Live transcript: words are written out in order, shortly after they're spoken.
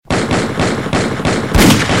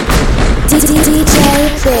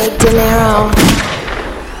DJ Big Dinero.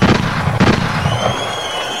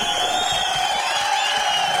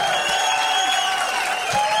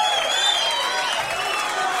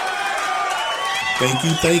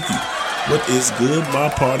 Thank you. What is good, my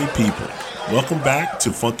party people? Welcome back to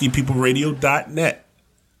funkypeopleradio.net.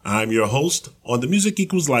 I'm your host on the Music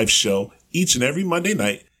Equals Life show each and every Monday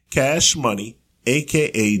night, Cash Money,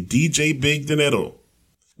 aka DJ Big Dinero.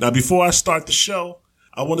 Now, before I start the show,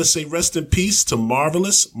 I want to say rest in peace to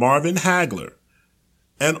Marvelous Marvin Hagler.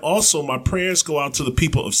 And also my prayers go out to the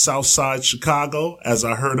people of Southside Chicago as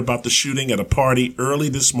I heard about the shooting at a party early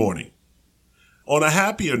this morning. On a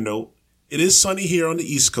happier note, it is sunny here on the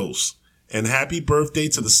East Coast, and happy birthday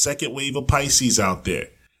to the second wave of Pisces out there.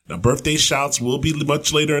 Now, birthday shouts will be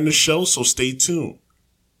much later in the show, so stay tuned.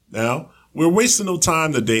 Now, we're wasting no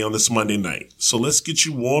time today on this Monday night, so let's get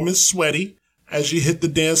you warm and sweaty as you hit the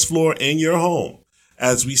dance floor in your home.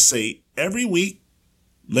 As we say every week,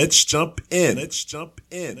 let's jump in.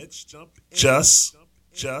 Just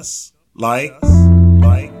like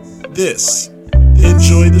this.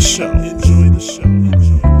 Enjoy the show.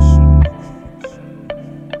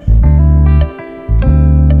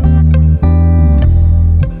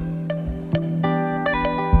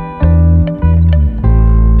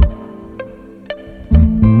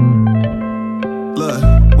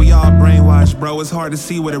 Bro, it's hard to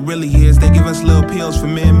see what it really is. They give us little pills for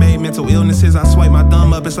man-made mental illnesses. I swipe my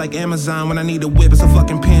thumb up, it's like Amazon when I need a whip. It's a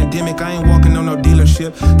fucking pandemic, I ain't walking on no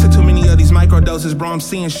dealership. Took too many of these microdoses, bro, I'm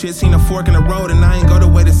seeing shit. Seen a fork in the road and I ain't go the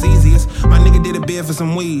way that's easiest. My nigga did a bid for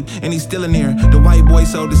some weed and he's still in there. The white boy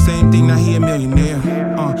sold the same thing, now he a millionaire.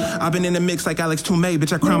 I've been in the mix like Alex Toomey,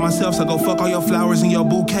 bitch, I crown myself, so go fuck all your flowers and your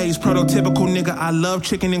bouquets. Prototypical nigga, I love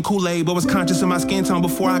chicken and Kool-Aid, but was conscious of my skin tone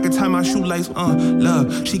before I could tie my shoelace.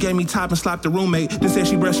 Love, she gave me top and slapped the roommate. Just said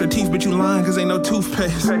she brushed her teeth, but you lying cause ain't no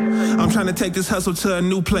toothpaste. I'm trying to take this hustle to a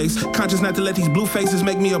new place. Conscious not to let these blue faces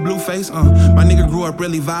make me a blue face. My nigga grew up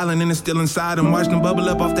really violent and it's still inside him. Watch them bubble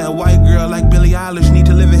up off that white girl like Billie Eilish. Need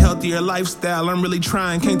to live a healthier lifestyle, I'm really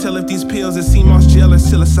trying. Can't tell if these pills is CMOS gel or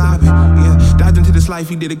psilocybin. Yeah, dived into this life,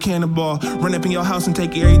 he did a cannonball. Run up in your house and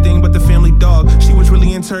take everything but the family dog. She was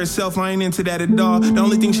really into herself, I ain't into that at all. The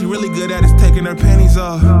only thing she really good at is taking her panties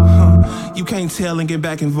off. You can't tell and get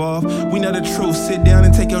back involved. We know the truth, sit down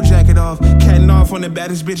and take your jacket off. Catting off on the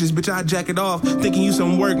baddest bitches, bitch, I jack it off. Thinking you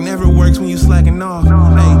some work never works when you slacking off.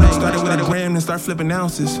 Hey, started with a gram and start flipping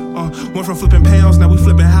ounces. Went from flipping pounds, now we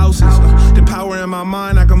flipping houses. The power in my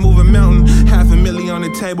mind, I can move a mountain. $500,000 on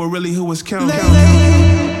the table, really who was counting? I've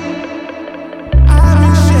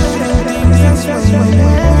been shedding things that's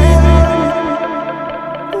way.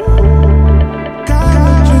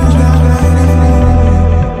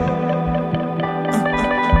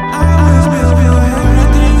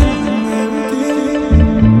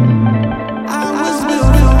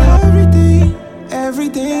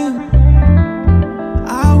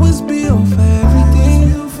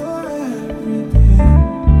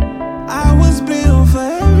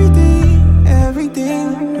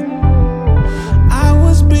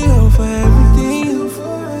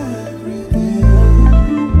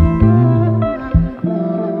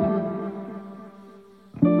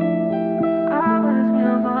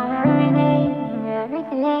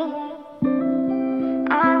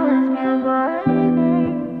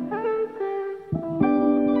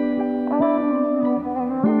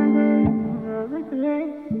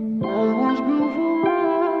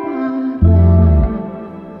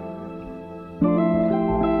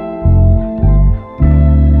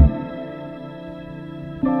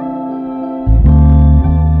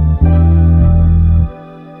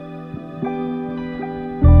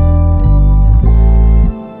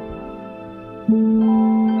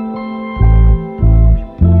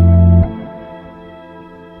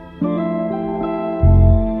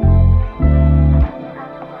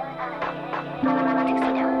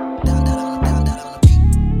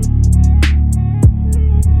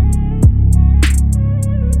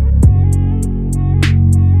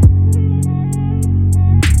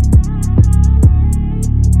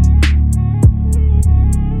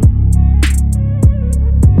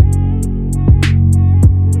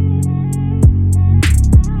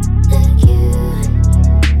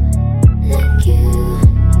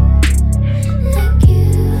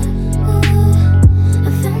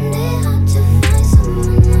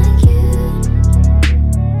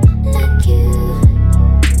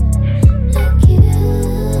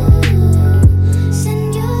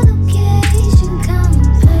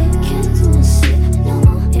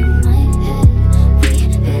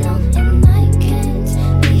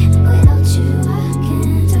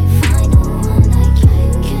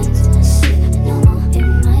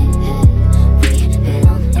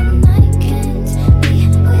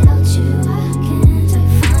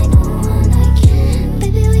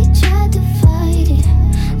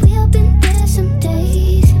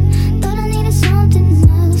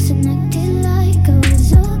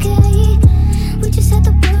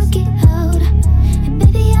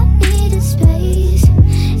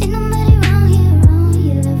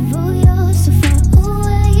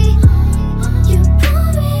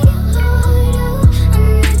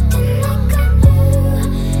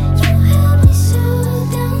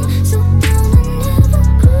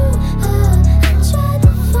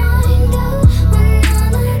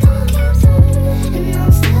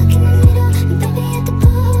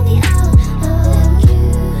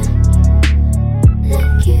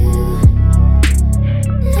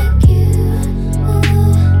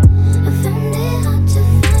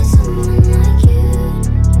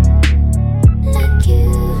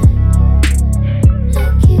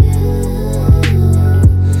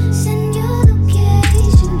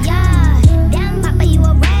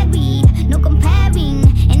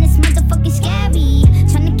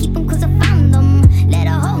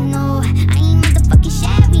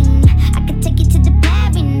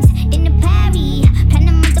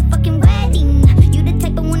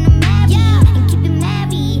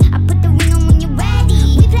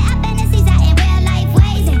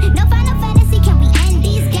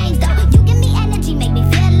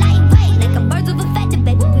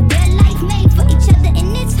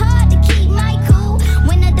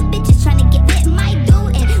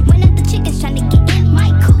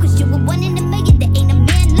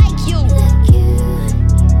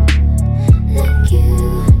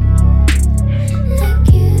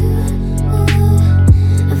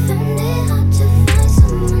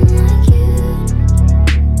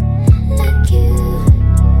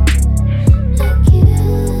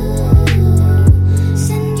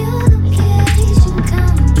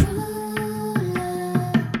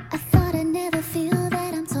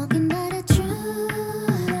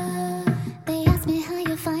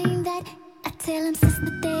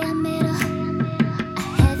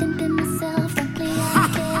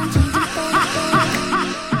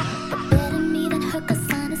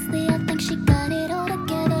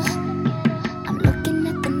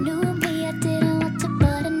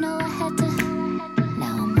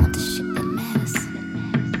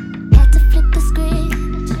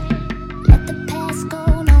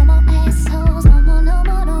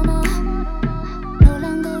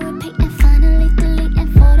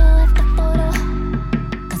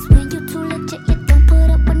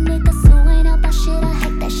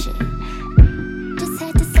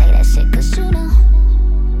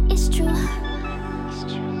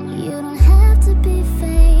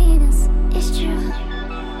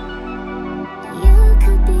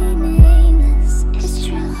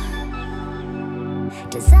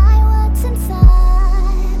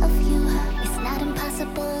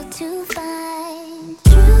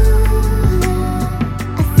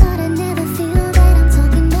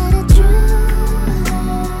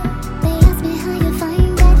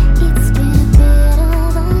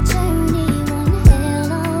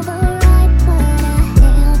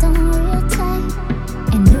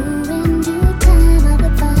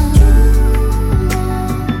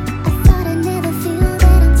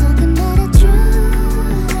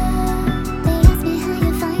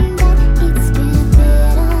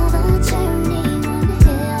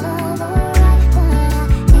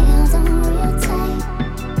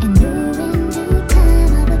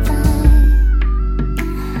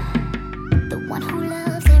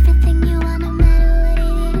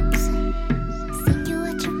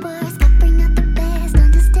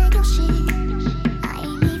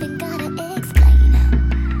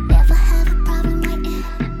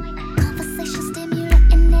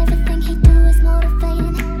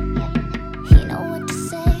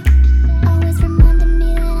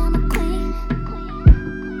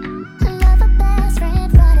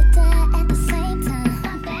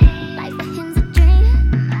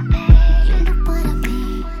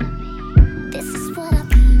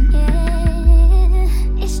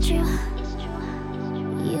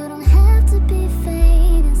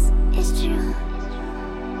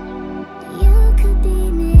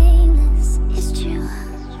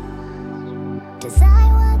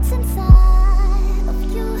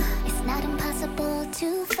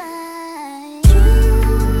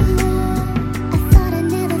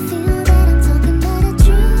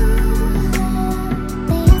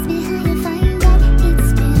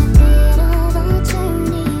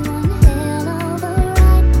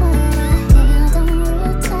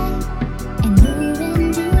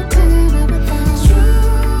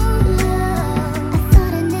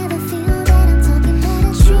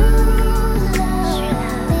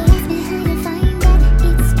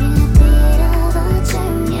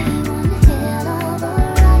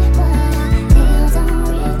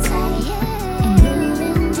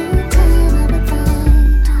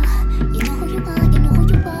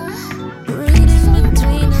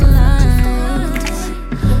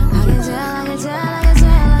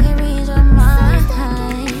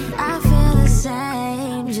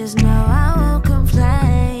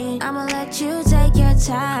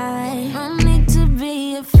 time. No need to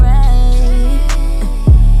be afraid.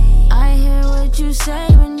 I hear what you say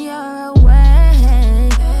when you're away.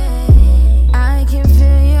 I can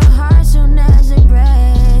feel your heart soon as it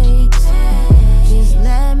breaks. Just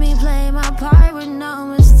let me play my part with no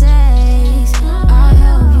mistakes. I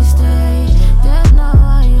hope you stay. There's no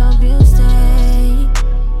I hope you stay.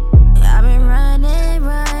 I've been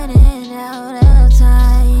running out of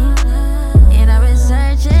time. And I've been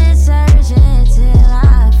searching till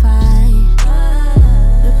I find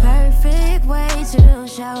the perfect way to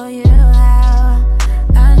show you how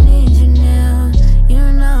I need you now.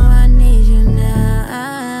 You know I need you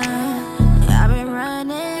now. I've been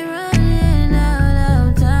running out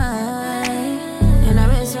of time. And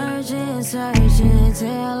I've been searching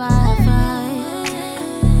till I find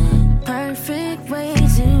the perfect way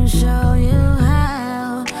to show you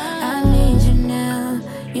how I need you now.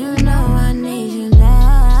 You know I need you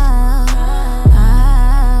now.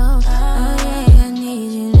 Oh yeah, I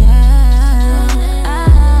need you now.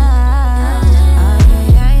 Oh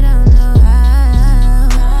yeah, I don't know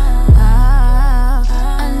how.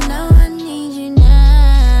 I know I need you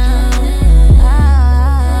now.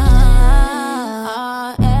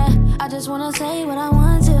 Oh yeah, I just wanna say what I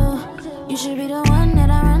want to. You should be the one that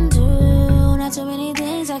I run to. Not too many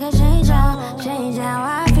things I can change how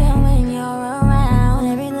I feel when you're around.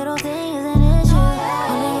 Every little thing is an issue.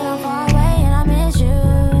 Only when I'm far away and I miss you.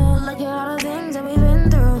 Look at all the things that we've been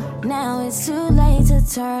through. Now it's too late to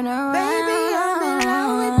turn around. Baby, I'm in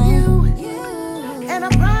love with you, and I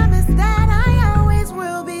promise that I always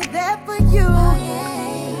will be there for you.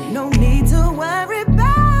 No need to worry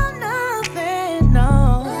about nothing,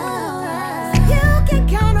 no. You can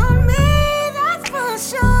count on me, that's for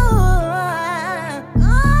sure.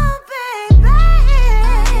 Oh, baby.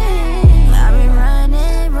 I've been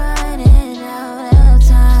running out of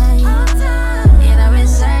time. And I've been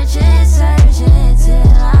searching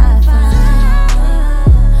till I find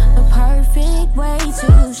the perfect way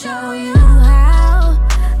to show you how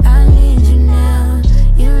I need you now.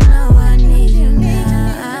 You know I need you now.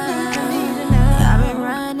 I've been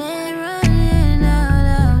running out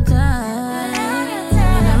of time.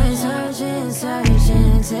 And I've been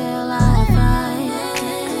searching till I find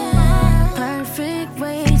perfect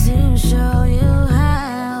way to show you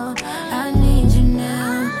how I need you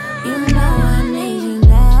now. You know I need you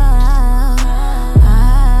now.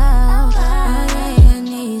 Oh yeah, I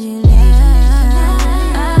need you now.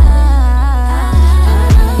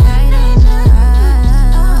 I don't know how.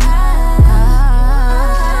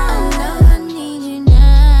 I know I need you now.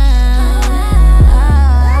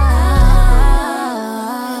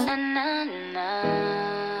 Na na na.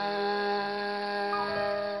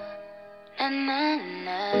 Na na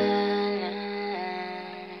na.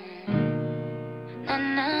 Na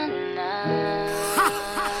na na.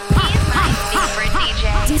 He's my favorite DJ.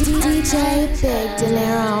 DJ Big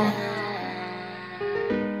Dinero.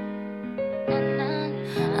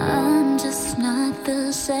 I'm just not the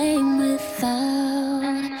same without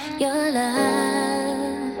your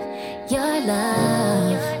love, your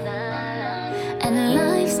love. And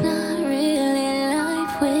life's not really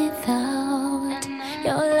life without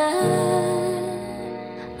your love,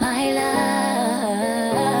 my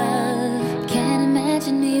love. Can't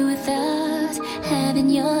imagine me without having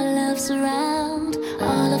your love surround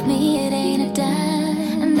all of me. It ain't a doubt,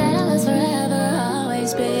 and that'll last forever,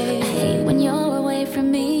 always be. I hate when you're away from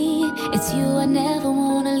me. It's you I never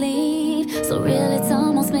wanna leave. So real, it's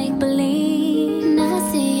almost make believe. Now I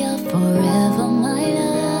see you're forever, my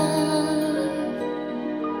love,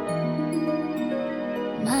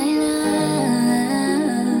 my love,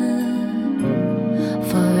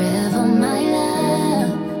 forever, my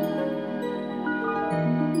love,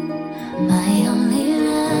 my only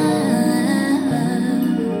love,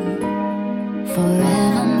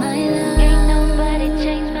 forever, my love. Can't nobody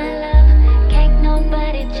change my love. Can't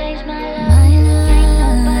nobody change my love. My love. Can't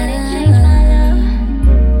nobody change my love.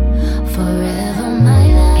 Forever, my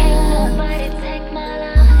love. Can't nobody take my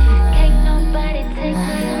love. Can't nobody take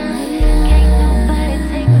my love. Can't nobody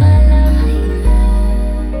take my love.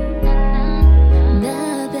 The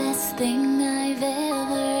best thing I've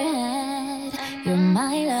ever had. You're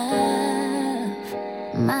my love,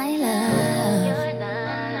 my love.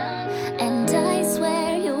 And I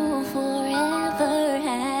swear you'll forever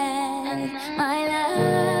have my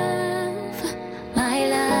love, my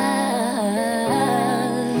love.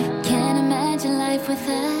 Can't imagine life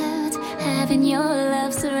without having your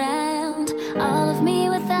love surround all of me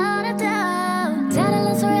without a doubt. That'll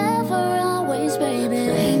last forever, always, baby.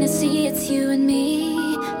 Plain to see it's you and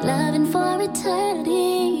me, loving for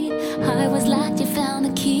eternity. Heart was locked, you found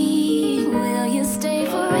the key. Will you stay?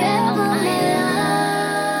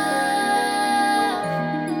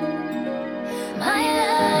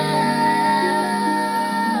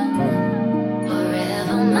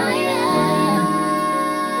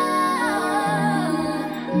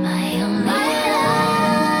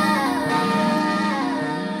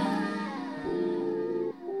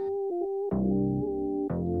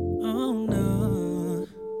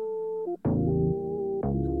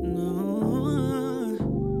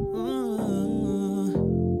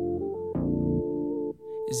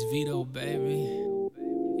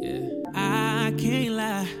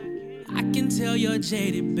 tell you're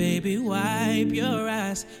jaded, baby, wipe your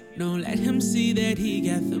eyes. Don't let him see that he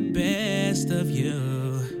got the best of you.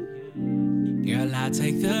 Girl, I'll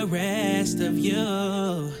take the rest of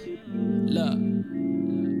you. Look,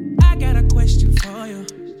 I got a question for you.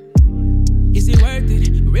 Is it worth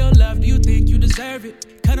it? Real love, do you think you deserve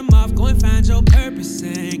it? Cut him off, go and find your purpose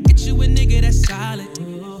and get you a nigga that's solid.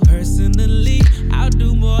 Personally, I'll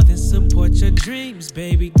do more than support your dreams,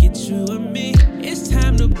 baby, get you a me. It's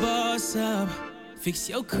time to boss up. Fix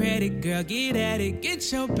your credit, girl, get at it,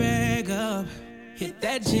 get your bag up. Hit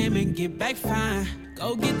that gym and get back fine.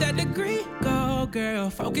 Go get that degree, go girl,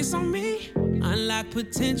 focus on me. Unlock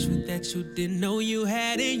potential that you didn't know you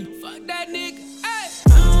had in you. Fuck that nigga, ay.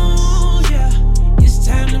 Oh yeah, it's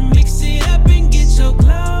time to mix it up and get your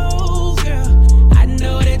glow, girl. I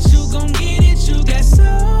know that you gon' get it, you got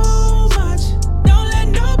so much. Don't let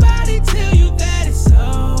nobody tell you that it's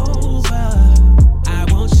over. I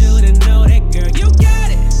want you to know that, girl, you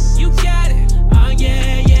got it, you got it. Oh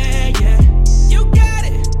yeah, yeah, yeah. You got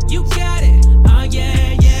it, you got it. Oh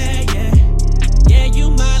yeah, yeah, yeah. Yeah, you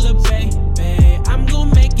my little baby. I'm gon'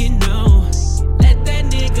 make it known. Let that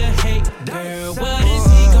nigga hate, girl. What is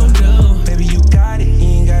he gon' do? Baby, you got it, you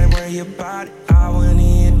ain't gotta worry about it. I went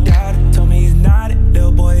in, doubt it, told me he's not it.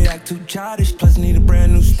 Little boy act too childish, plus need a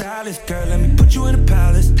brand new stylist. Girl, let me put you in a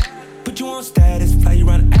palace, put you on status, fly you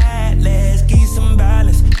around Atlas, give you some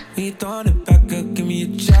balance. When you throwing it back up, give me a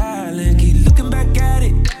challenge. Keep looking back at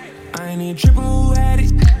it, I ain't even tripping who had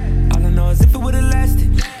it. All I know is if it would've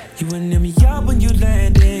lasted, you wouldn't hit me up when you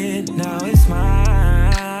landed. Now it's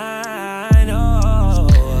mine,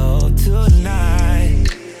 oh, tonight.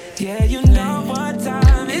 Yeah, you know what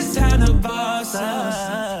time, it's time to boss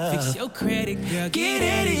up. Fix your credit, girl, get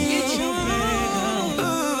at it, get your bag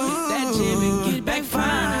up. Hit that gym and get back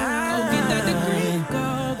fine. Go get that degree,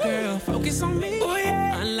 go girl, focus on me.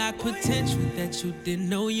 Unlock potential that you didn't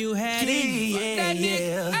know you had in you. Fuck that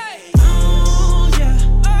nigga, ay. Oh yeah,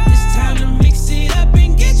 it's time to mix it up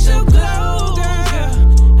and get your glow, girl.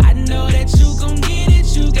 I know that you gon' get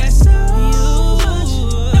it, you got so much.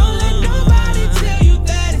 Don't let nobody tell you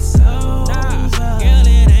that it's over. Girl,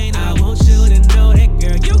 it ain't. I want you to know that,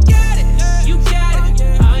 girl, you got it, you got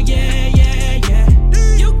it. Oh yeah, yeah, yeah.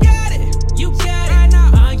 You got it, you got it.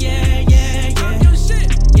 Oh yeah, yeah, yeah.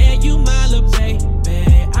 Yeah, you my little baby.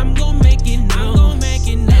 I'm gon' make it known. Let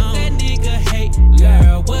that nigga hate,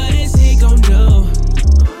 girl. What is he gon' do?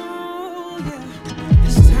 Oh yeah,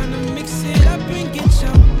 it's time to mix it up and get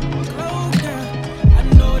your glow, girl. I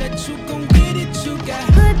know that you gon' get it, you got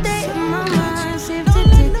Good day in my mind, safe to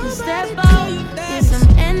take a step out. Get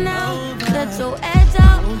some air now, let your edge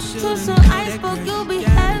out. Too soon I spoke, you'll be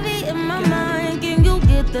heavy in my mind. Can you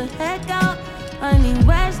get the heck out? I need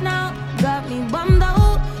rest now, got me bummed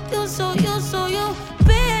out. You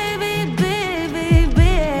baby, baby,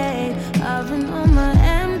 baby. I've been on my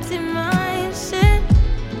empty mind, shit.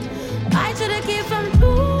 I should've kept from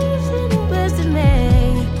losing the best of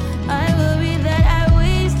me. I worry that I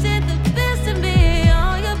wasted the best of me.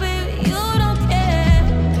 Oh, yeah, baby, you don't care.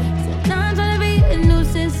 So now I'm trying to be a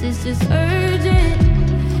nuisance, it's just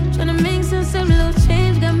urgent. Trying to make some little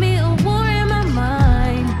change, got me a war in my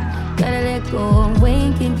mind. Gotta let go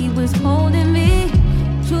away, can't keep what's holding me.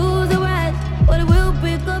 Choose the right, or it will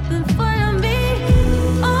pick up in front of me.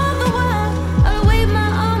 All the while, I wave my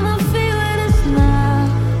arm and feel with a smile.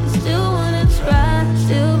 Still wanna try,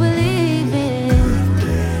 still believe in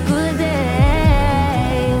good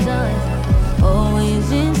days.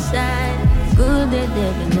 Always inside, good that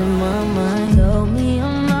they've been in my mind. Told me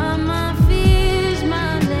I'm on my fears,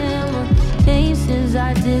 my limitations.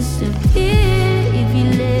 I disappear if you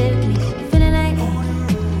let me.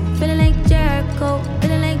 Feeling like Jericho,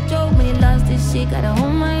 feeling like Joe when he lost his shit. Gotta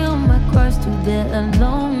hold my own, my cross to bear a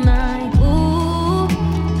long night. Ooh,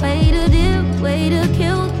 way to dip, way to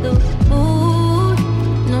kill the mood.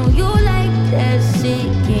 No, you like that shit,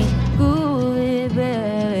 can't groove it,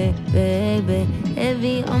 baby, baby.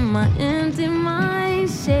 Heavy on my empty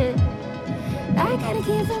mind, shit. I gotta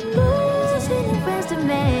keep from losing the rest of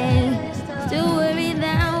me. Still worried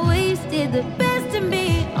that I wasted the best of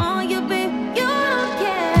me on you, babe. You don't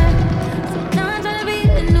care.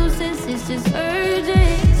 It's just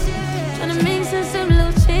urgent. Tryna make some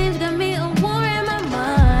little change. Got me a war in my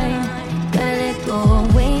mind. Gotta let go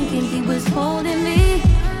away, can't keep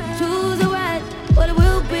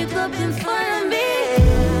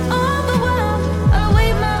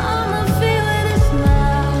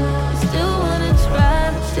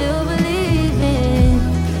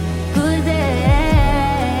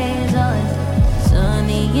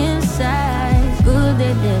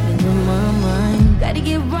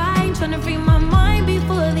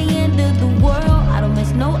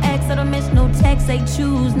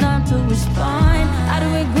choose not to respond. I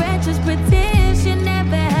don't regret, just pretend shit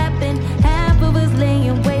never happened. Half of us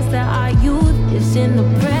laying waste to our youth is in the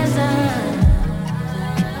present.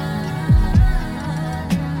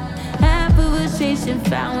 Half of us chasing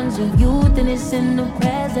fountains of youth and it's in the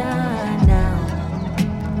present now.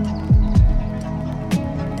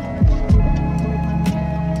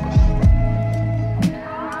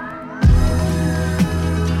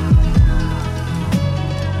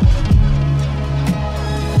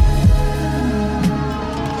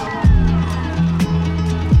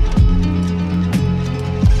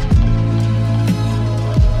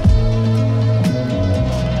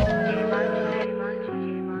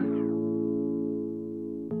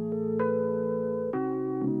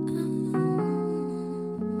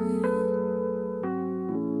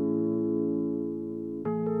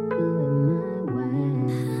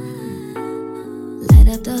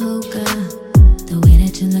 Up the hookah, the way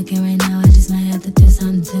that you're looking right now, I just might have to do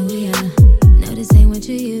something to ya. No, this ain't what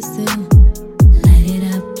you used to. Light it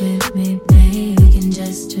up with me, babe. We can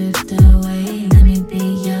just drift away. Let me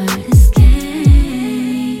be your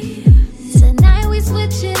escape. Tonight we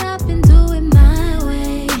switch it up and do it my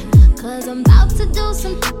way. Cause I'm about to do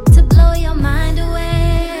something to blow your mind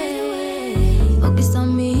away. Focus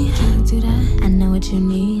on me, can you do that? I know what you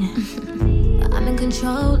need. I'm in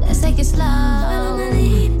control, let's take it slow.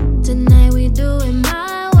 Tonight we do it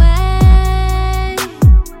my way.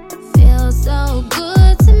 Feels so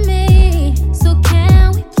good to me. So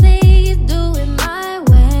can we please do it my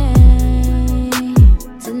way?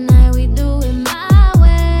 Tonight we do it my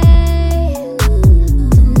way.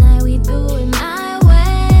 Tonight we do it my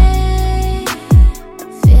way.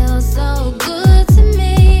 Feels so good to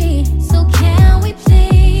me. So can we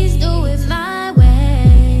please do it my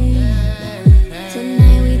way?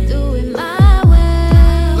 Tonight we do it my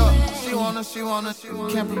way. Look,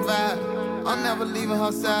 she can't provide. I'm never leaving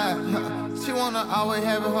her side. She wanna always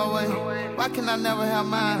have it her way. Why can I never have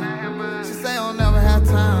mine? She say I'll never have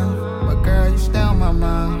time, but girl, you stay on my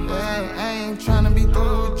mind. Yeah, I ain't tryna be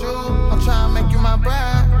through with you. I'm tryna make you my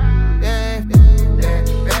bride. Yeah,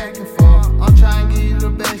 back and forth. I'm tryna give you the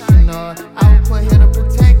best, you know. I will put here to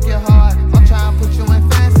protect your heart. I'm tryna put you in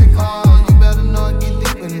fancy cars. You better know it get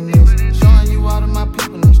deeper than this. Showing you all of my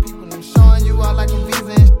people and showing you all like a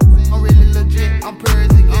visa and I'm really legit, I'm pure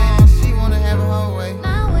as it gets. She wanna have it her way.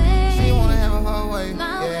 She wanna have it her way.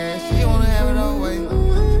 Yeah, she wanna have it her way.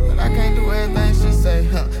 But I can't do everything she say,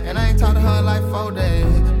 and I ain't talked to her in like 4 days.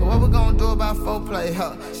 But what we gonna do about foreplay,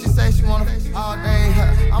 She say she wanna all day,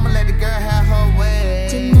 I'ma let the girl have her way.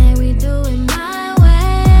 Tonight we do it my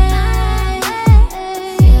way.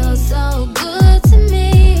 Feels so good to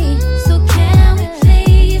me. So can we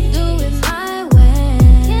please do it my way?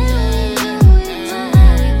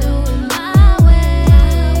 Tonight we do it my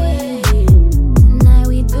way. Tonight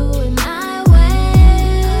we do it my way.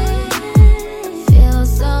 Feels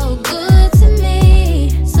so good to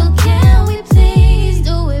me. So can we please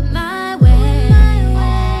do it my way?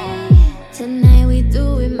 Tonight we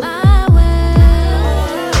do it my way.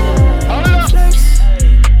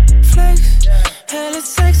 Flex, hella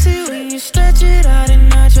sexy when you stretch it out and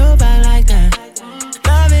not your back like that.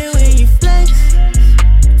 Love it when you flex,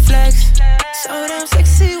 so damn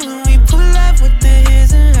sexy when we pull up with the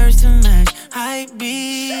his and hers to match. Hype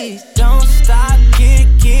beat, don't stop, get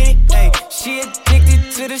it, ayy. She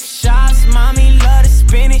addicted to the shots, mommy love to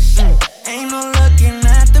spin it. Ain't no looking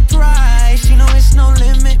at the price, she know it's no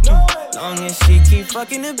limit. Long as she keep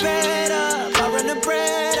fucking the bed up, I run the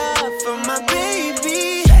bread up for my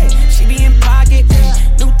baby. She be in pocket,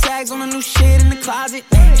 new tags on the new shit in the closet.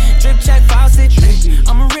 Drip check faucet.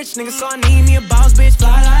 I'm a rich nigga, so I need me a boss bitch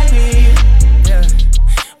fly like me. Yeah.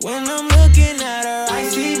 When I'm looking at her, I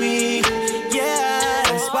see me. Yeah,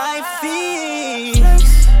 that's wifey.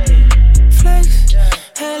 Flex,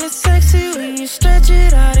 hella sexy when you stretch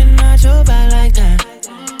it out and not your back like that.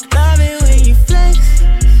 Love it when you flex,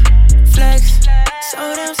 so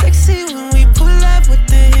damn sexy when we pull up with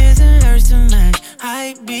the his and hers to match.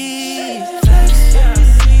 Hype beat, flex,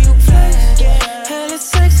 hella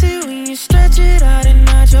sexy when you stretch it out and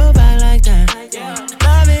not your back like that.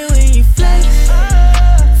 Love it when you flex,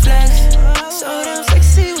 so damn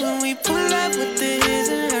sexy when we pull up with the his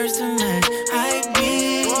and hers to match. Hype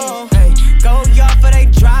beat, hey, go y'all for they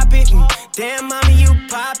drop it. Damn mommy you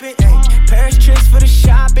pop it. Hey, Paris trips for the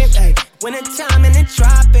shopping. Hey, winter time in the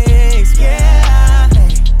tropics. Yeah, hey,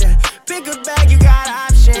 yeah. Pick a bag, you got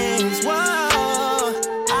options. Whoa,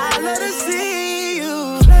 I love to see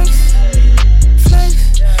you flex,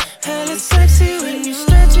 hella sexy when you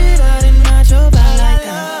stretch it out and not your back like that.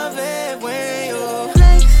 I love it when you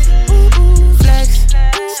flex,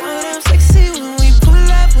 so damn sexy when we pull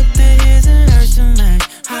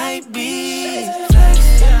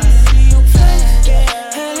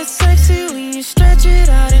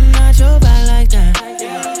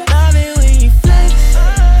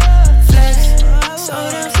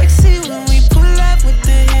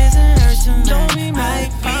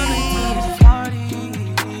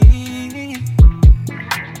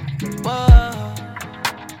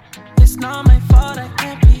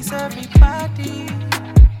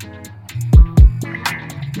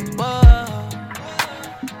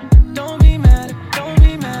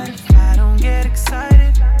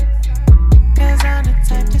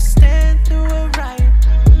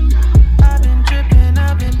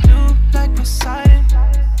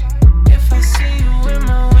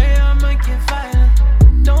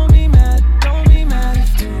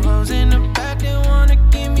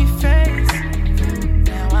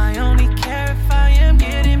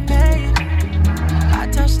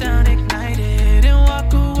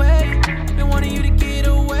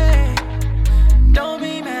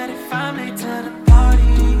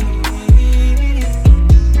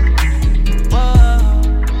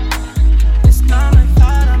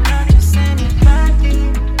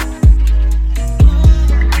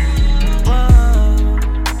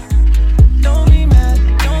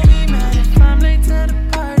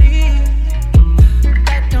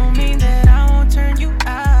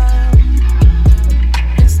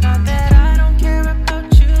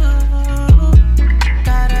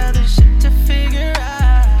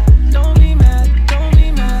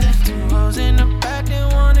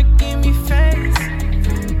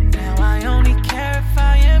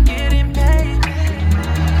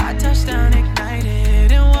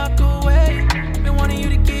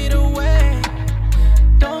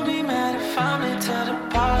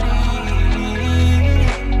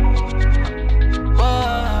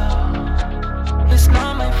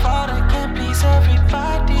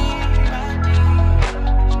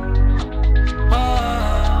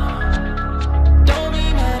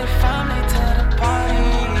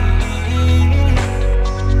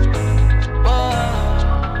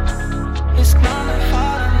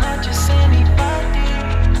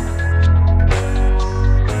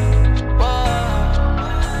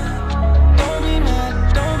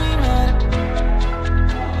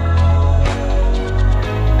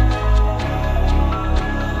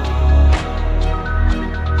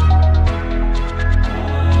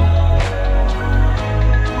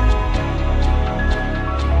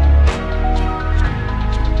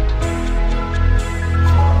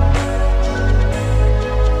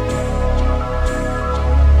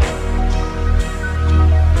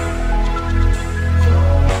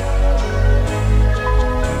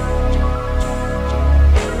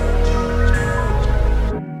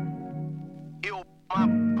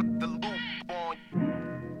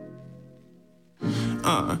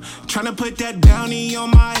Tryna put that bounty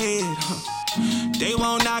on my head. They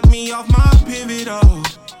won't knock me off my pivot, oh.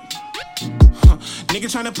 Nigga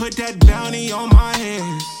tryna put that bounty on my head.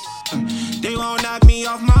 They won't knock me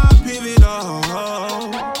off my pivot,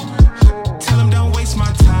 oh. Tell them don't waste my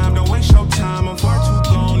time, don't waste your time. I'm far too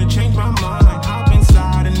gone to change my mind. Hop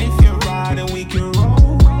inside and if you're riding, we can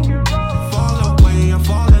roll. Fall away, I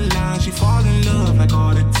fall in line. She fall in love like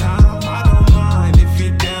all the time. I don't mind if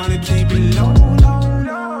you're down to keep it low.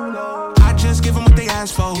 I just give them what they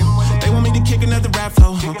ask for. They want me to kick another rap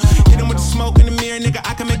flow. Hit them with the smoke in the mirror, nigga.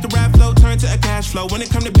 I can make the rap flow turn to a cash flow. When it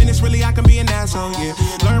come to business, really, I can be an asshole, yeah.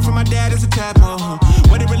 Learn from my dad as a tadpole,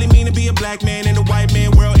 what it really mean to be a black man in a white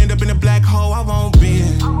man world. End up in a black hole, I won't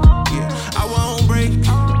bend, yeah. I won't break,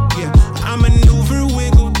 yeah. I maneuver,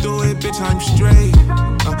 wiggle through it, bitch, I'm straight,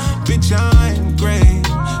 bitch, I'm great.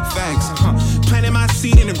 Facts, planted my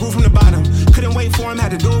seed and it grew from the bottom. Couldn't wait for him,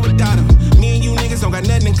 had to do it without him. Me and you niggas don't got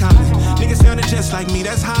nothing in common. Niggas sounded just like me,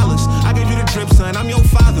 that's hollers. I gave you the drip, son, I'm your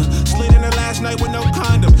father. Slid in the last night with no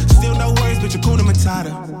condom. Still no words, but you're Kuna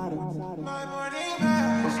Matata.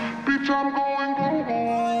 Bitch, I'm going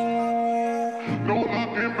global. No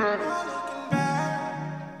looking back.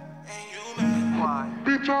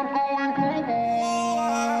 Bitch, I'm going global.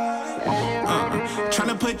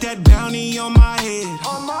 Tryna put that bounty on my head.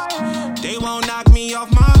 They won't knock me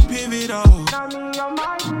off my pivot, oh.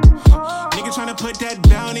 Nigga tryna put that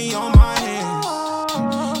bounty on my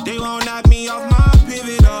head. They won't knock me off my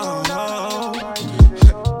pivot, oh.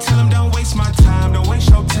 Tell them don't waste my time, don't waste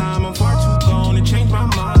your time. I'm far too gone to change my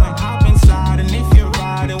mind. Hop inside and if you're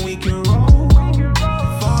riding, we can roll.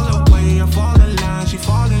 Fall away, I fall in line. She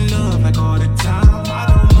fall in love like all the time. I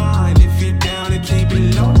don't mind if you're down to keep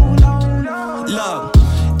it low. Look,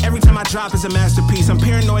 every time I drop is a masterpiece. I'm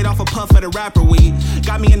paranoid off a puff of the rapper weed.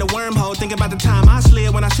 Got me in the wormhole, thinking about the time I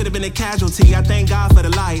slid when I should have been a casualty. I thank God for the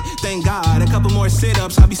light, thank God. A couple more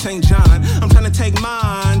sit-ups, I'll be St. John. I'm trying to take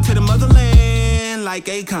mine to the motherland like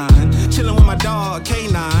Akon. Chilling with my dog,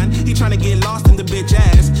 K9. He trying to get lost in the bitch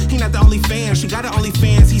ass. He not the only fan, she got the only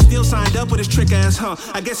fans. He still signed up with his trick ass, huh?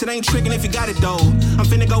 I guess it ain't tricking if you got it though. I'm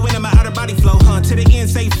finna go into my outer body flow, huh? To the end,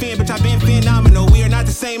 say fin, bitch, I been phenomenal. We are not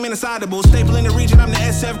the same indecisible. Staple in the region, I'm the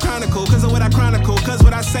SF Chronicle. Cause of what I chronicle, cause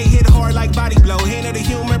what I say hit hard like body blow. Hand of the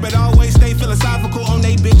humor, but always stay philosophical on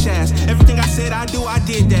they bitch ass. Everything I said I do, I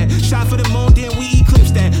did that. Shot for the moon, then we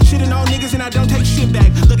eclipse that. Shitting on niggas and I don't take shit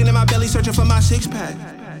back. Looking at my belly, searching for my six-pack.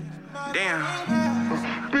 Damn.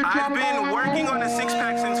 I've been working on a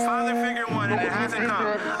six-pack since Father Figure 1 and it hasn't come.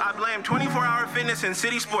 I blame 24-hour fitness and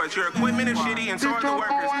city sports. Your equipment is shitty and so are the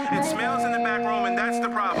workers. It smells in the back room and that's the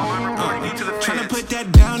problem. I'm reporting you to the feds. Tryna put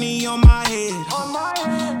that bounty on my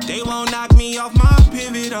head. They won't knock me off my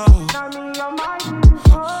pivot, oh.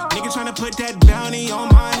 Nigga tryna put that bounty on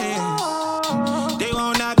my head. They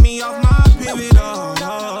won't knock me off my pivot,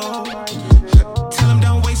 oh. Tell them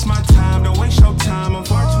don't waste my time, don't waste your time. I'm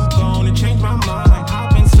far too gone to change my mind.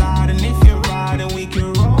 Hop inside and if you're riding, we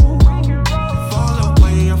can roll. Fall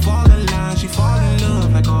away, I fall in line. She fall in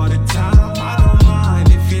love like all the time. I don't mind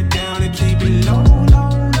if you're down to keep it low.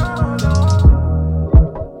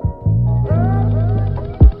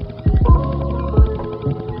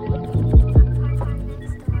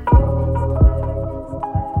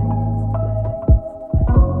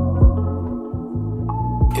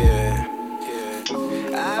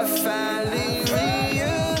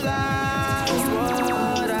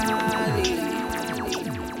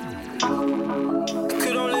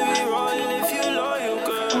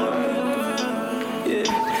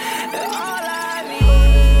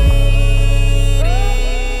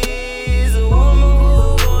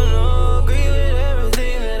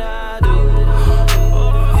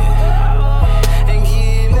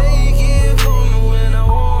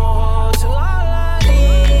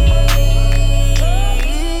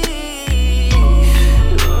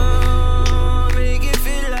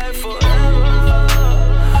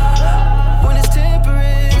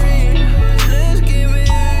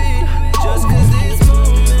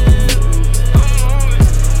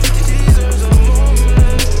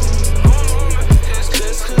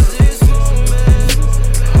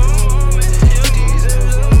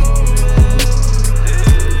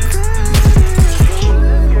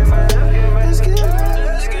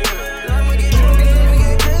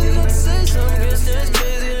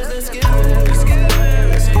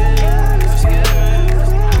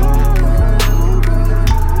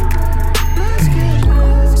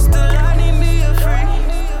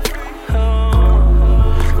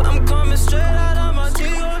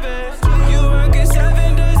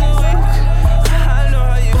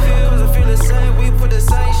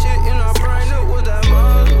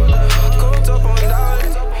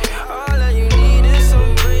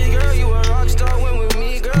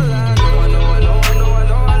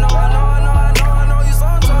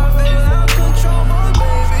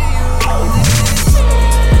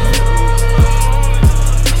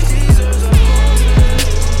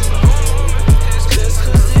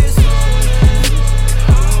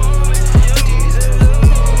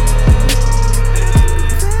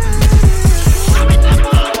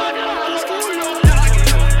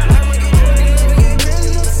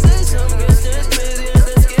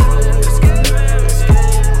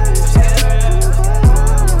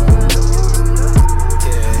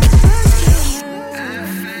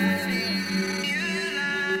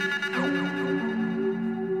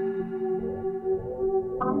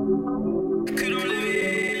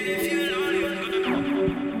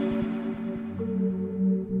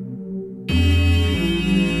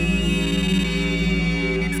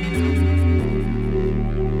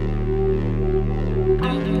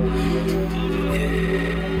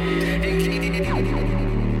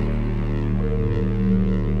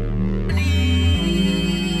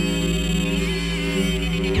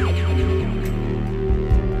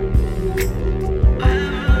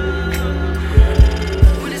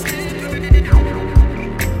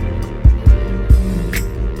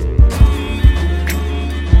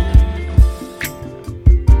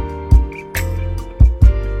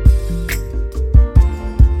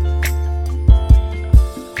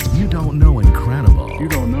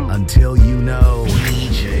 Until you know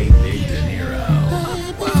DJ Big Dinero.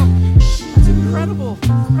 Wow, that's incredible.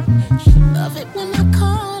 She love it when I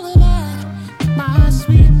call her that, my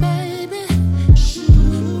sweet baby.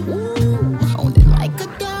 Ooh, hold it like a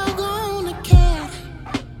dog on a cat.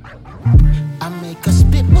 I make her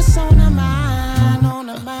spit what's on her mind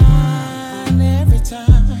every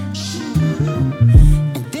time.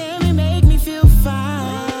 And damn, it make me feel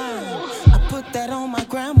fine. I put that on my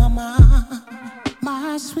grandmama.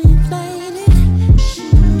 My sweet lady,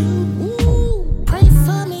 ooh, pray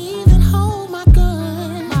for me, even hold my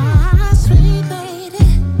gun. My sweet lady,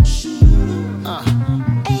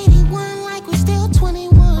 81 like we still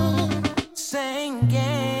 21. Saying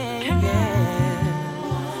yeah,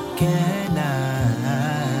 can I?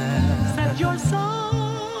 Is that your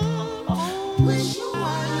song? Wish you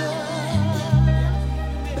were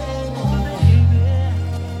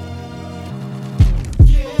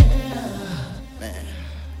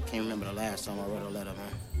Can't remember the last time I wrote a letter,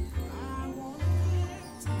 man.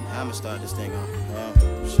 I'ma start this thing on.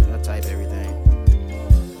 Shit, I type everything.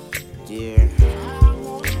 Dear. Nah.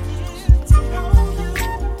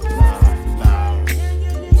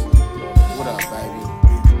 What up, baby?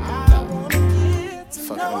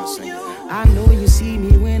 Fuck it, I'ma sing it. I know you see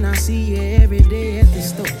me when I see you every day at the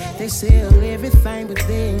store. They sell everything, but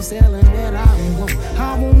they ain't selling what I want.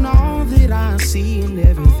 I want all that I see and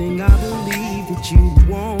everything I believe that you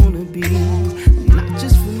wanna be. Not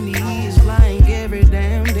just for me, it's like every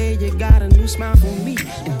damn day you got a new smile for me.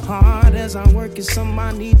 And hard as I work, it's something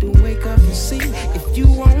I need to wake up and see. If you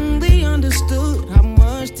only understood how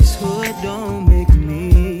much this hood don't make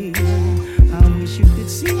me, I wish you could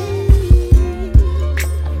see.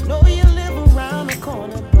 Know you live around the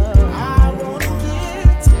corner, but I wanna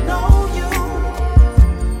get to know you.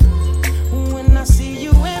 When I see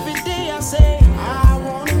you every day, I say I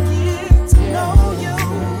wanna get to know you.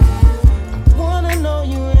 I wanna know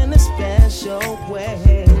you in a special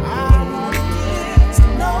way. I wanna get to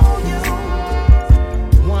know you.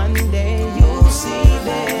 One day you'll see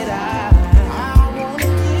that I wanna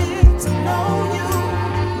get to know you.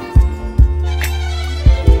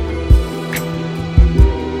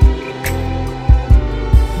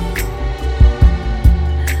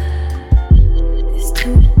 It's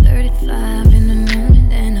 2:35 in the morning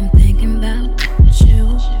and I'm thinking about you.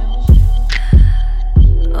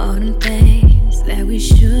 All the things that we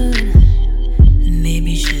should and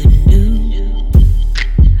maybe shouldn't do.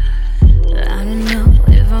 I don't know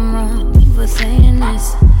if I'm wrong for saying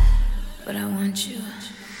this, but I want you.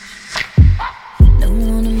 Don't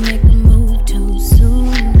wanna make a move too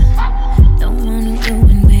soon. Don't wanna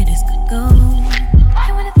ruin where this could go. I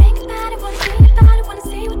wanna think about it, wanna read about it, wanna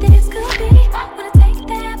see what this could be. Wanna take it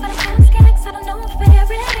there, but I'm kinda scared 'cause I don't know if we're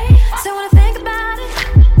ready. So wanna think about it.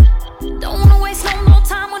 Don't wanna waste no more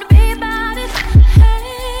time, wanna be about it.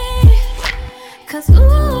 Hey, 'cause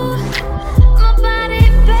ooh, my body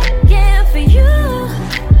begging for you.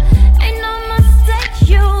 Ain't no mistake,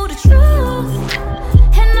 you the truth.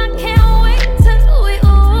 And I can't wait till we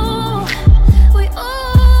ooh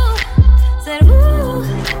said ooh,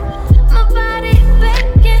 my body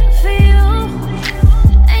begging for you.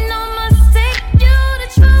 Ain't no mistake, you the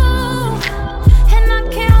truth. And I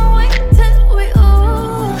can't wait till we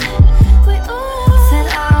ooh said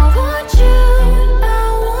I want you, I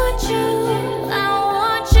want you, I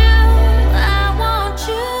want you, I want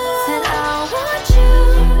you. Said I want you,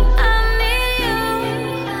 I need you,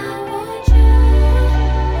 I want you.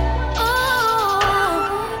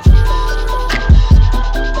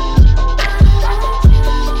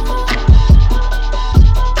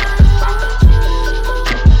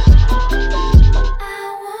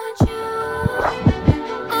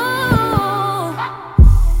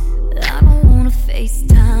 I don't wanna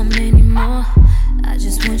FaceTime anymore. I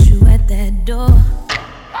just want you at that door.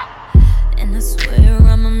 And I swear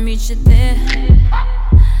I'ma meet you there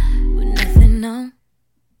with nothing on.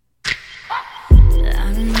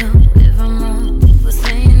 I don't know if I'm wrong for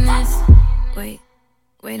saying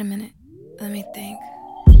Wait a minute. Let me think.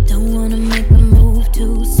 Don't wanna make a move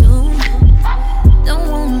too soon. Don't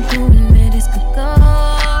wanna ruin where this could go.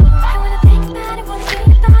 I wanna think about it, wanna be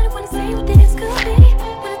about it, wanna see what this could be.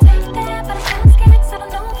 Wanna take it there, but I'm kinda scared 'cause I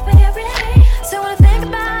don't know if we're ready. So I wanna think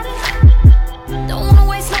about it. Don't wanna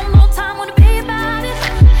waste no more time, wanna be about it.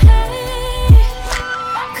 Hey,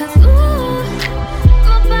 'cause ooh,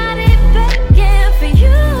 my body begging for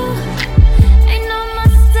you. Ain't no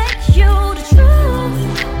mistake, you the truth.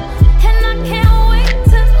 And I can't wait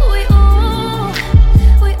till we ooh.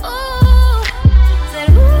 Said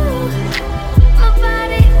ooh, my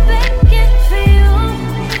body begging for you.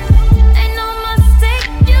 Ain't no mistake,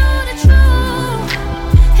 you the truth.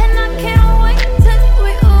 And I can't wait till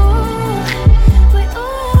we ooh.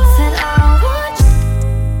 Said I want you.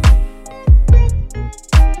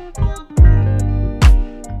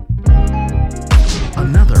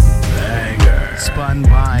 Another banger spun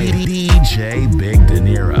by DJ Big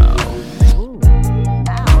Dinero.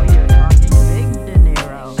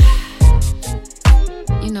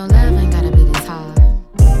 You know, love ain't gotta be this hard.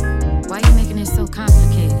 Why you making it so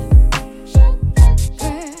complicated?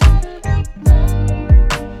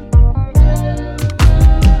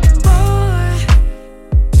 Boy,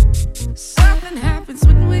 something happens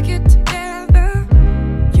when we get together.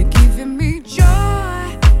 You're giving me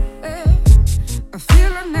joy, a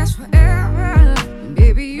feeling that's forever.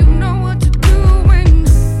 Baby, you know what to do when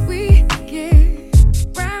we get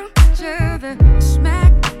round each other.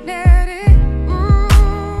 Smack daddy.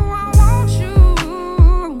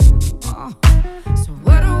 So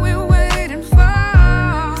what are we waiting for?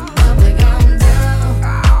 What we gon' do?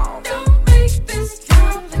 Don't make this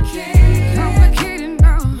complicated. Complicated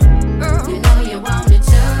now. You know you want it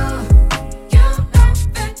too. You know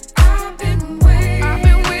that I've been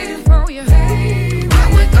waiting for you. Hey, what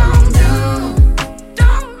we gon' do?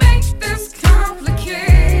 Don't make this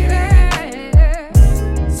complicated.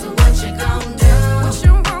 So what you gon' do? What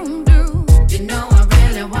you won't do? You know I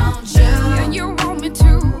really want you. And you want me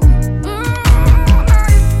too.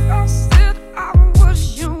 I said I was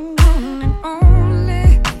your one and only.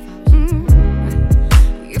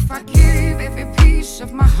 If I gave every piece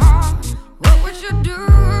of my heart, what would you do?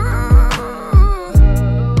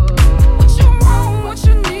 What you want, what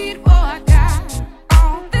you need, boy, I got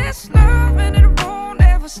all this love and it won't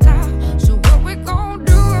ever stop. So what we gon'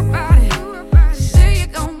 do about it? Say you're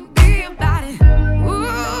gon' be about it. Ooh,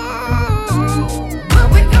 what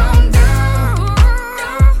we gon' do?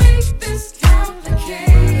 Don't make this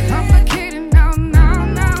complicated. Complicated now. You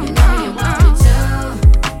know you want it too.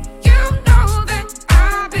 You know that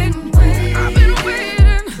I've been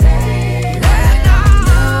waiting.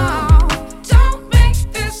 Don't make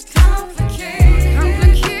this complicated.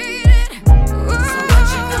 So what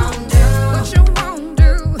you gon' do? What you won't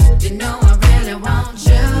do? You know I really want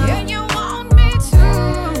you. And you want me too.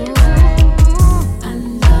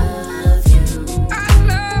 I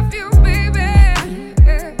love you, baby.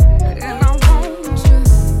 And I want you.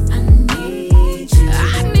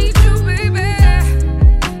 I need you, baby.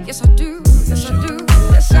 Yes, I do. Yes, I do.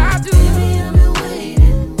 Yes, I do.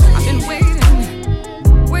 I've been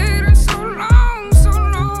waiting so long. So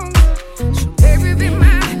baby, be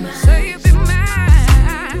mine. Say you be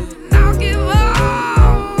mine. I'll give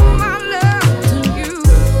all my love to you.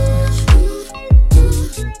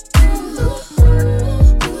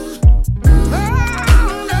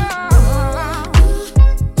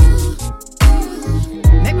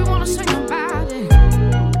 Make me wanna sing about it.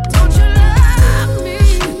 Don't you love me?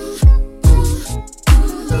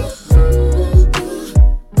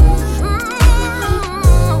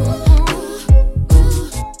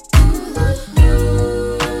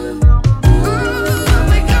 What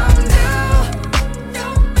we gon' do?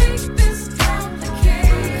 Don't make this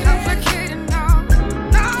complicated. Complicated now. You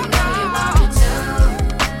know you want it too.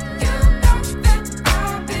 You know that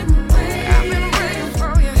I've been waiting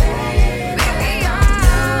for you. Baby,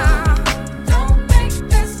 don't make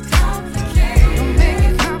this complicated. Don't make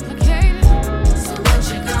it complicated. So what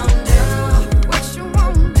you gon' do? What you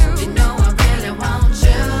won't do? You know I really want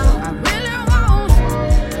you. I really want you.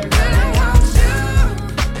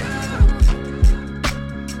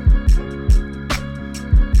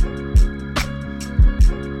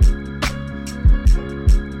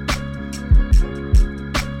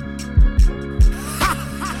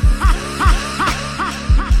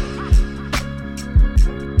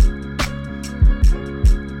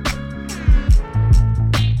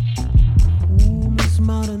 This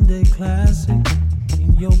modern day classic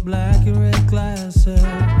in your black and red glasses,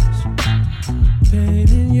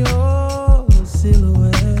 painting your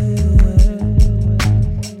silhouette.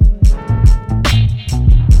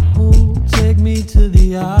 Oh, take me to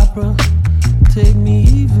the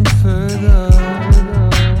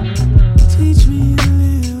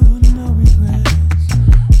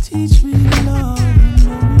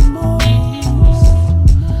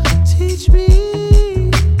teach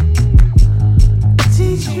me.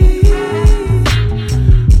 Teach me.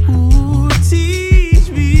 Ooh, teach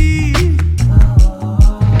me.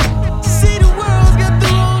 See, the world's got the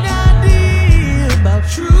wrong idea about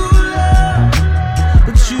true love,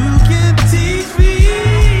 but you can teach me.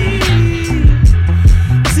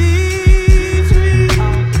 Teach me.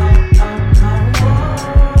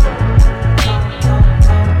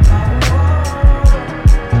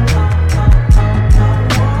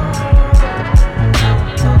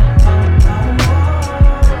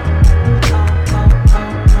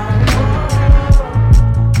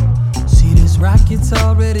 See, this rocket's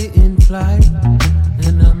already in flight,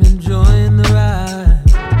 and I'm enjoying the ride.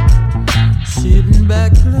 Sitting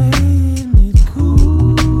back playing it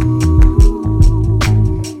cool.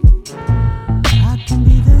 I can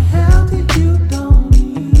be the help that you don't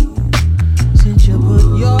need, since you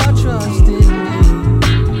put your trust in me.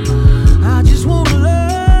 I just wanna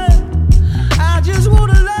learn. I just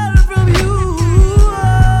wanna learn from you.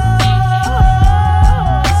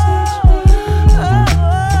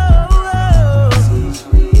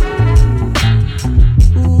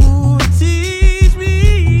 Ooh, teach me.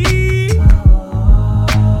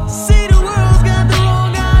 See, the world's got the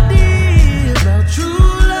wrong idea about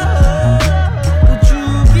true love, but you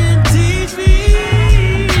can teach me.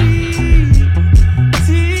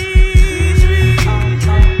 Teach me.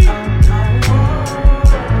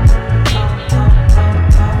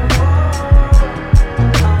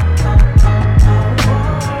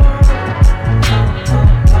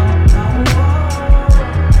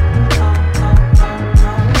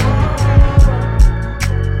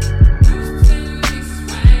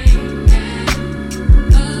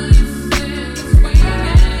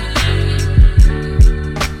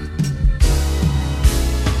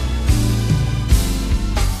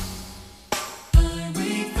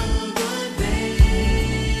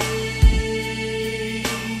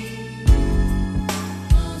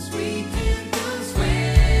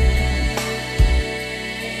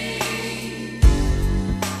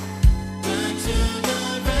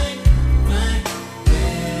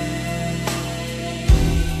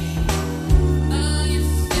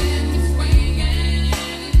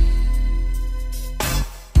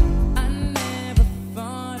 I never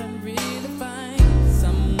thought I'd really find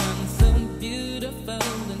someone so beautiful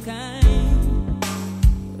and kind.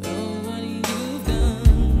 Oh, what you've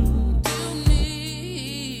done to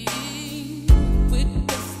me. With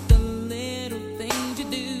just the little things you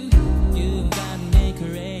do, you got me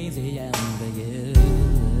crazy over you.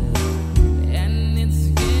 And it's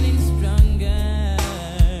getting stronger.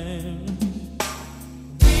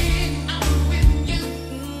 When I'm with you,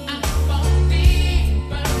 I fall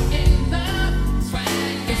deeper in love.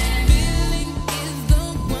 This feeling is the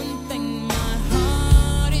one thing my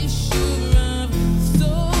heart is sure of.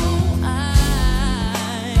 So I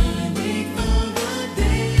wait for the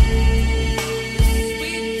day,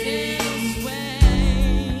 sweet gentle sway,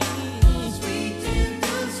 sweet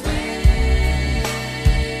gentle sway,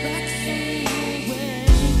 rocks away,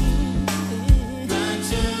 right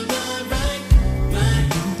to the right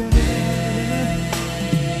way.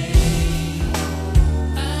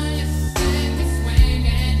 You send me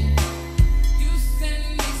swinging, you send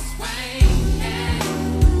me swinging.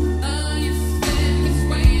 You send me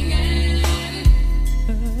swinging.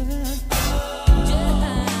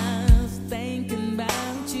 Just thinking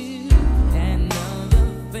about you and all the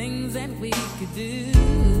things that we could do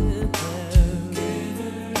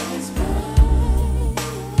together is right.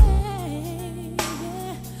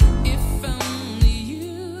 If only you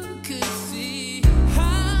could see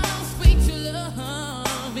how sweet your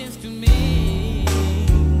love is to me.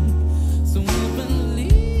 So openly,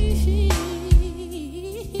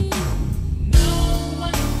 no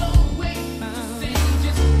one's the way to say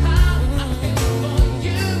just how I feel for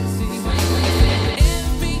you.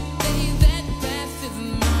 Every day that passes,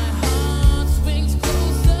 my heart swings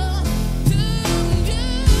closer to you.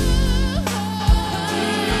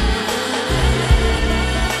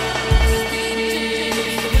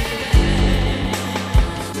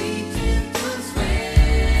 Sweet gentle sway,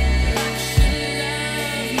 rocks your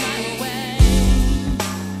love my way,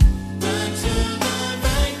 right to the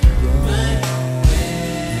right way.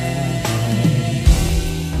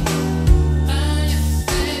 You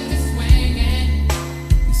send me swinging,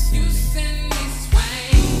 you send me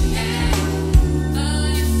swinging.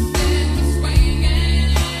 You send me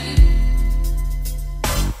swinging.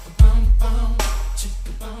 Bum bum,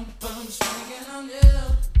 chicka bum bum, swinging on you,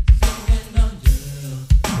 swinging on you.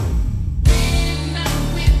 When I'm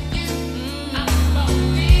with you, I fall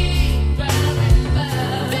deeper in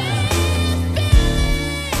love. This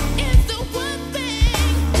feeling is the one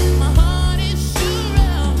thing my heart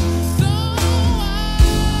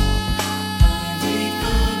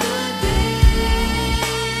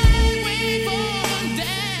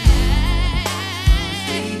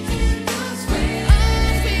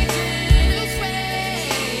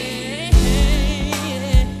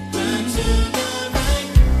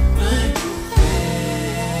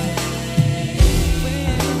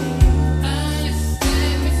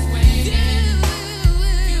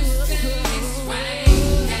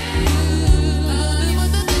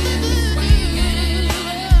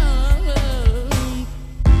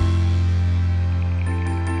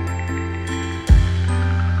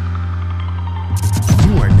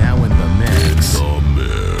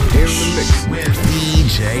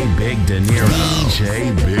Big Dinero.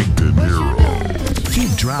 DJ Big Dinero.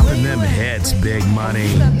 Keep dropping them hits, Big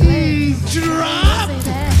Money. Drop.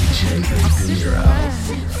 DJ Big Dinero.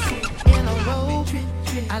 In a robe,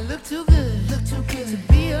 I look too good to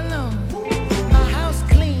be alone. My house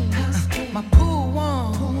clean, my pool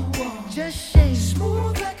warm, just shake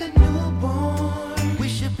smooth like a newborn. We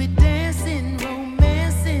should be dancing,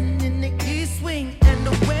 romancing in the east wing and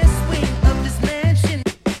the west wing of this mansion.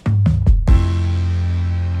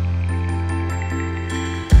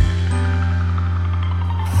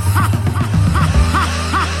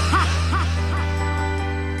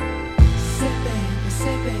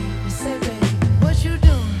 Say baby, what you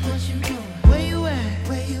doing? Where you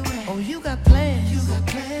at? Oh, you got plans.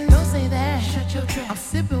 Don't say that. Shut your trap. I'm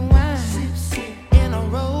sipping wine. In a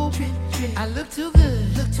robe. I look too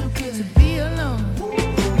good to be alone.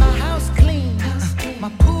 My house clean. My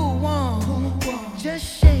pool warm. Just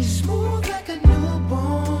shake smooth like a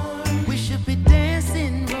newborn. We should be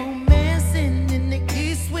dancing, romancing in the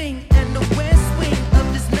east wing and the west wing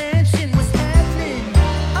of this mansion. What's happening?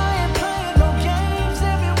 I ain't playing no games.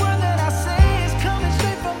 Every word that I say is coming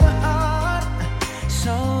straight from the heart.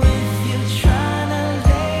 So if you're trying to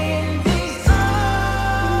lay in these arms,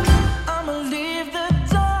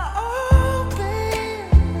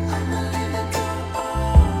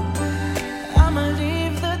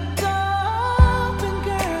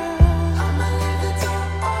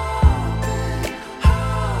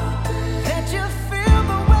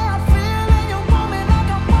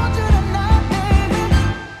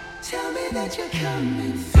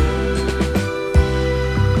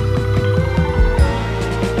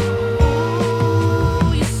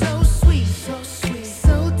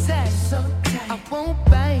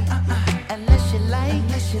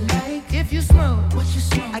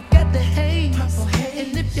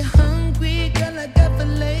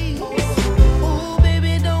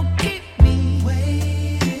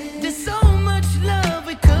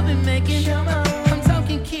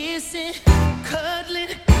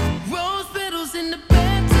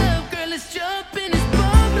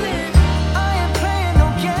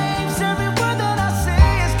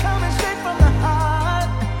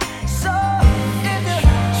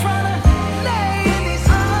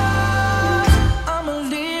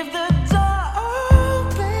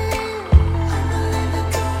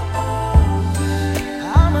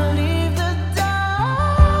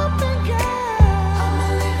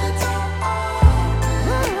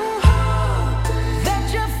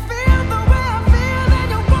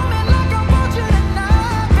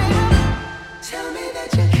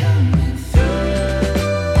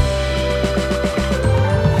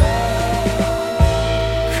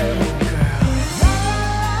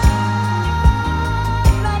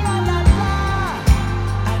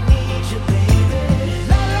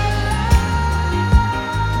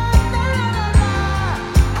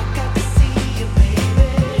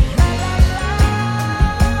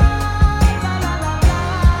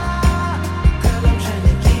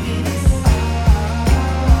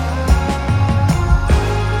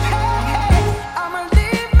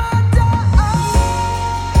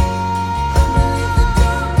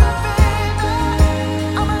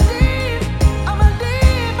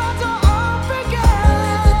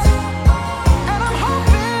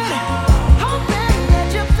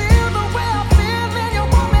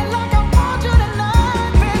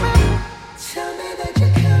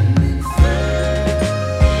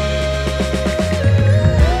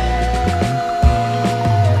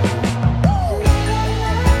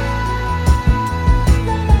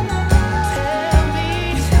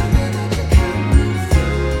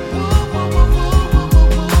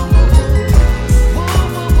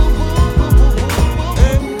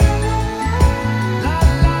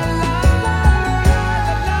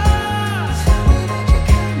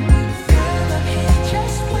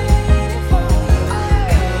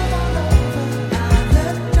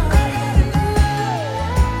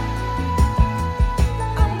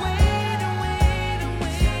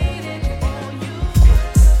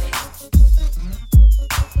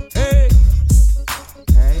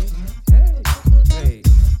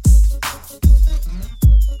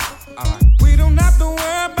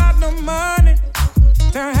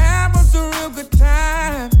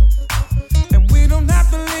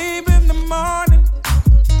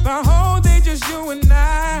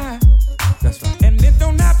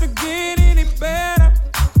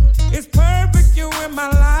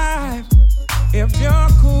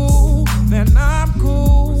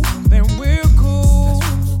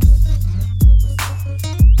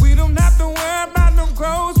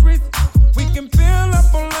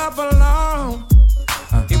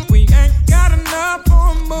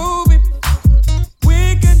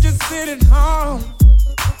 sit at home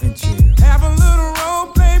and chill. Have a little role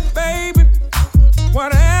play, baby.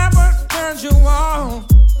 Whatever turns you on.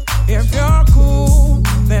 If you're cool,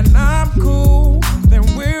 then I'm cool. Then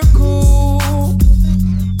we're cool.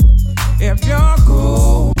 If you're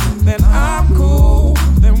cool, then I'm cool.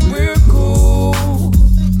 Then we're cool.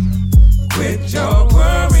 Quit your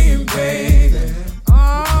worrying, baby.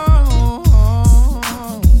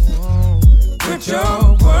 Quit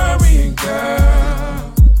your worrying,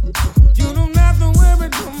 girl. You don't have to worry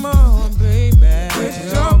no more, baby. Quit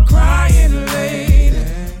your crying, lady.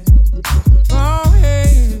 Go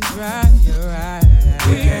ahead and dry your eyes.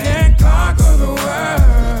 We can conquer the world.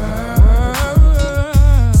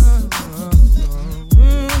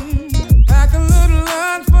 Pack a little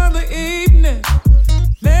lunch for the evening.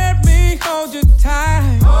 Let me hold you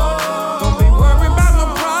tight. Don't be worried about no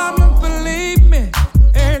problems, believe me.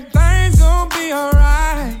 Everything's gonna be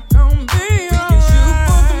alright. Gonna be alright. We can shoot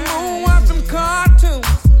for the moon, watch some cartoons.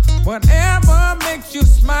 Whatever makes you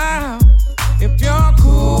smile. If you're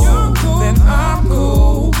cool, then I'm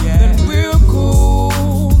cool. Then we're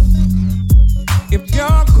cool. If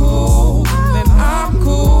you're cool, then I'm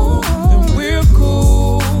cool. Then we're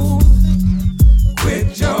cool.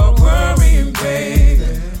 Quit your worrying, baby.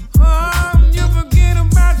 You forget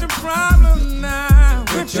about your problems now.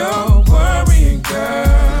 Quit your worrying,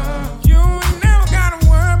 girl. You ain't never gotta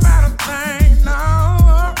worry about a thing,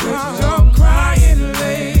 no. Quit your crying,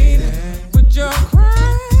 lady. Quit your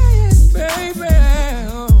crying, baby.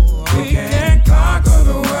 We can conquer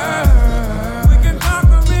the world. We can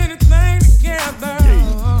conquer anything together.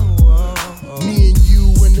 Me and you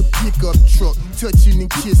in the pickup truck, touching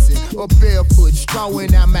and kissing, or barefoot, straw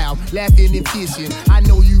in our mouth, laughing and fishing. I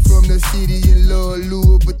know you from the city and love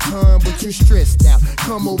Louis Vuitton, but you stressed out.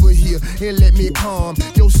 Come over here and let me calm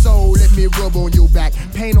your soul. Let me rub on your back,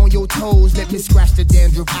 paint on your toes. Let me scratch the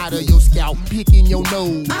dandruff out of your scalp, picking your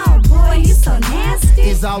nose. Oh boy, you so nasty.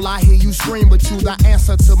 Is all I hear you scream, but you the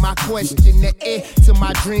answer to my question. The to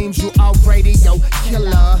my dreams, you already your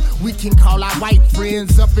killer. We can call our white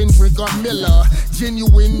friends up and drink a Miller.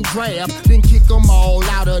 Genuine draft, then kick them all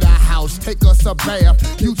out of the house. Take us a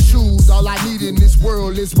bath. You choose, all I need in this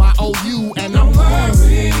world is my OU, and I'm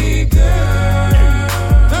worried, girl.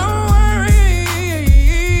 Don't worry,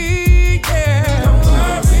 yeah. Don't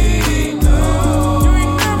worry, no. You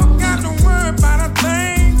ain't never got to worry about a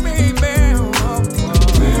thing, baby.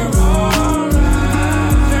 We're alright.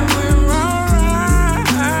 Then we're alright.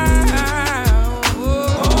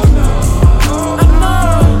 Oh no. I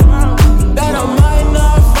know that I might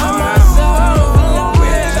not find myself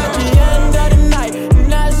alive at the end of the night,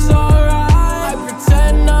 and that's alright. I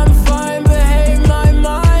pretend I'm fine, behave my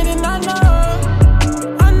mind, and I know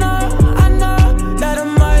that I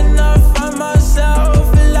might not find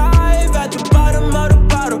myself alive at the bottom of the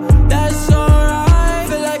bottle. That's alright.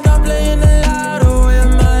 Feel like I'm playing the lotto in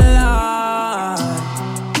my life.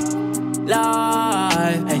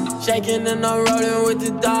 Hey, shaking and I'm rolling with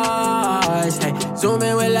the dice. Hey,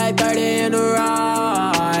 zooming with like 30 in the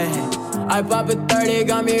ride. Hey, I pop a 30,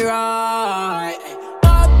 got me right. Hey,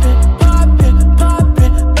 poppin'.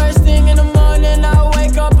 First thing in the morning, I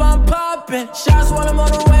wake up, I'm poppin'. Shots while I'm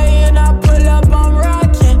on the way, and I pull up, I'm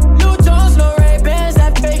rockin'. New tones, no Ray-Bans,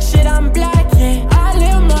 that fake shit, I'm blackin'. I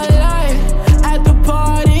live my life at the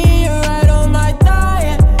party, right on my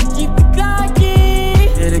thigh. Keep the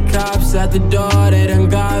Glockin'. Yeah, the cops at the door, they done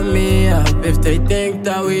got me up. If they think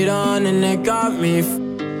that we done, and they got me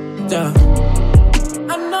f***ed up.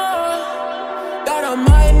 I know that I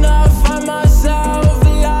might not find myself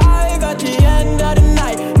alive at the end of the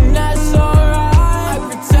night, and that's alright. I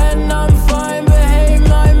pretend I'm fine, behave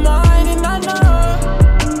my mind, and I know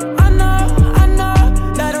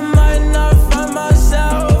that I might not find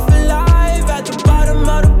myself alive at the bottom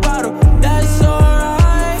of the bottle. That's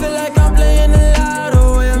alright. Feel like I'm playing the lotto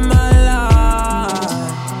in my life.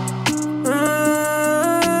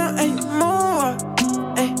 Hey, more.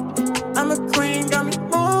 Hey, I'm a queen, got me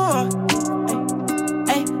more.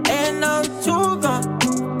 Hey,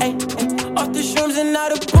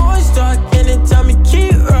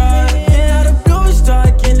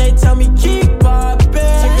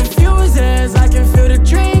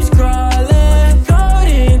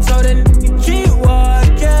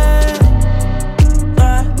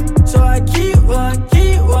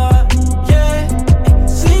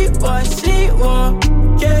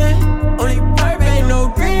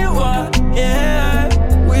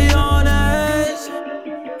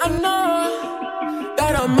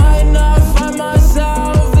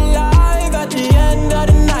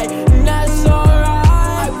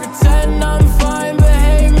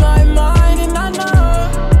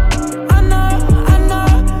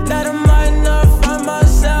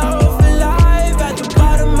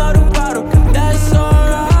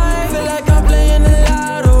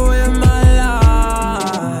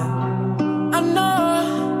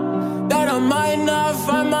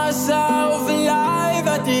 myself alive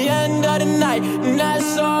at the end of the night, and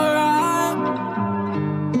that's alright.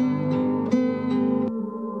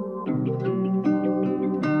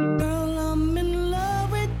 Girl, I'm in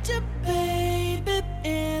love with you, baby,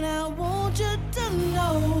 and I want you to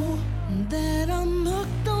know that I'm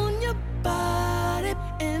hooked on your body,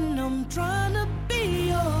 and I'm trying to be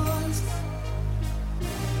yours.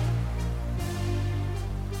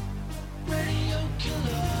 Radio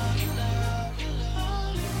killer, killer, killer.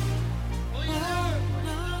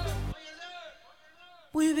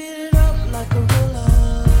 We beat it up like a roller.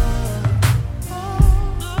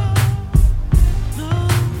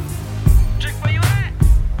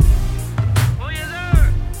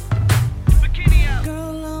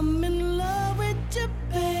 Girl, I'm in love with you,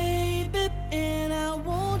 baby, and I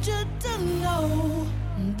want you to know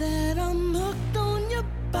that I'm hooked on your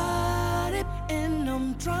body, and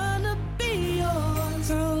I'm trying to be yours.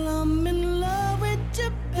 Girl, I'm in love with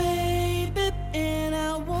you, baby, and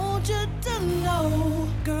I want you to know.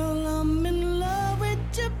 Girl, I'm in love with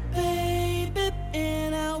you, baby,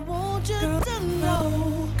 and I want you to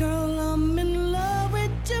know. Girl, I'm in love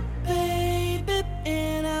with you, baby,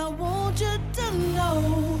 and I want you to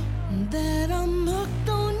know that I'm hooked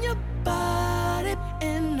on your body,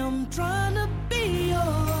 and I'm trying to be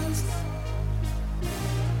yours.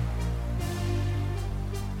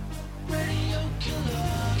 Radio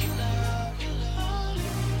killer, killer, killer.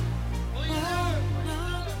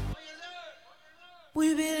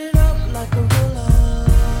 We beat it up like a roller.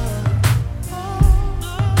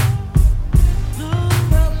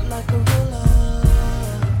 Up like a roller.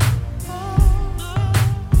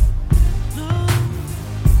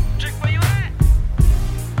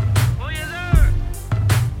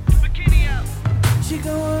 She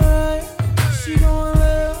going right, she going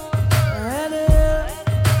left. I had to help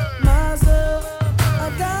myself. I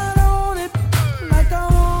got on it like I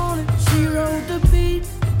want it. She rode the beat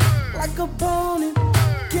like a pony.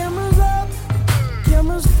 Cameras up,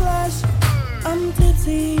 cameras flash. I'm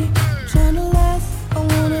tipsy, trying to last. I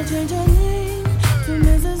wanna change her name to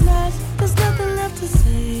Mrs. Nash. There's nothing left to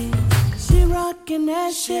say. 'Cause she rockin'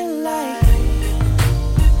 that shit like.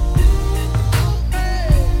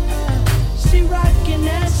 She rockin'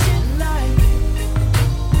 that shit like.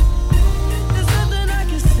 There's nothing I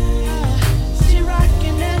can say. She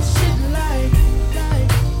rockin' that shit like.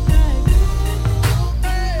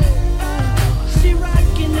 She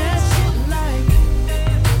rockin' that shit like.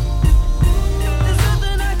 There's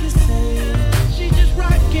nothing I can say. She just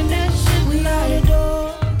rockin' that shit like. We out the door,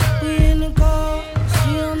 we in the car. She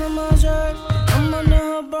under my shirt, I'm under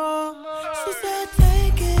her bra. She said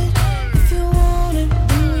take it if you want it.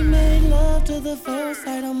 Then we made love to the first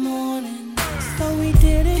light of morning. So we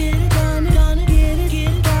did it, done it, get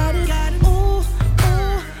it, got it. Ooh,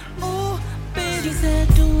 ooh, ooh, baby. She said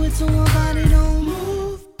do it so my body don't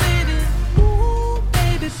move, baby. Ooh,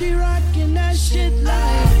 baby, she rockin' that shit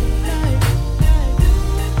like.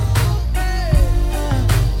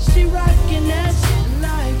 She rockin' that shit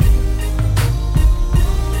like.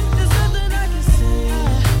 There's nothing I can say.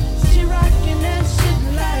 She rockin' that shit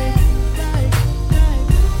like.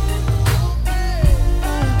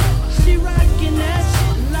 She rockin' that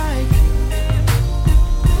shit like.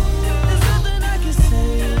 There's nothing I can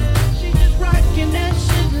say. She just rockin' that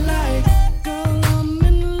shit like. Girl, I'm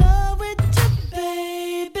in love with you,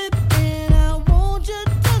 baby, and I want you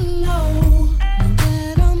to know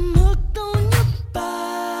that I'm hooked on your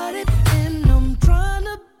body, and I'm trying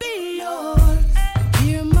to be yours.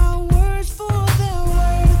 Hear my words for their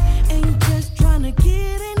worth, ain't just trying to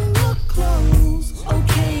get in your clothes.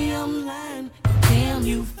 Okay, I'm lying, damn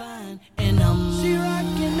you fine, and I'm. She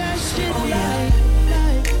rockin' that shit like.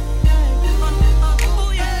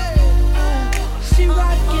 Oh yeah, she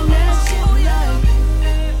rockin' that shit like.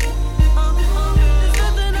 There's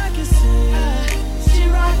nothing I can say. She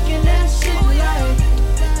rockin' that shit like.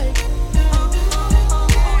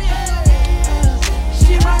 Oh yeah,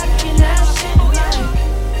 she rockin' that shit like.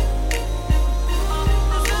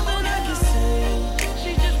 There's nothing I can say. She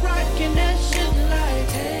just rockin' that shit like.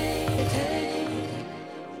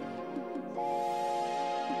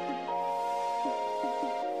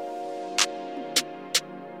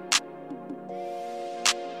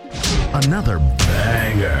 Another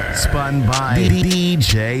banger spun by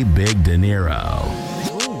DJ Big Dinero.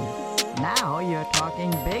 Now you're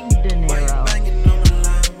talking Big Dinero.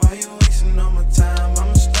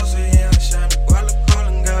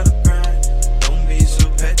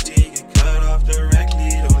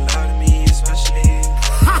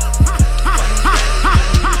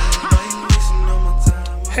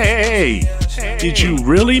 Hey, did you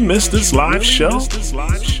really miss this live show?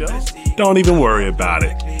 Don't even worry about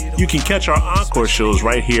it. You can catch our encore shows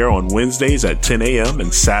right here on Wednesdays at 10 a.m.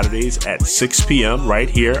 and Saturdays at 6 p.m. right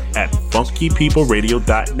here at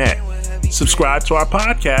funkypeopleradio.net. Subscribe to our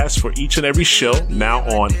podcast for each and every show now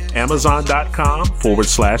on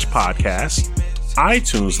Amazon.com/podcast,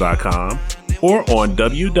 iTunes.com, or on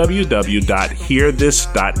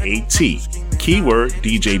www.hearthis.at. Keyword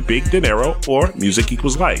DJ Big Dinero or Music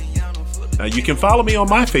Equals Life. Now you can follow me on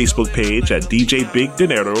my Facebook page at DJ Big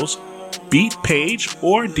Dinero's Beat Page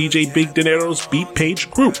or DJ Big Dinero's Beat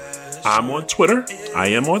Page Group. I am on Twitter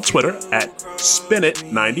at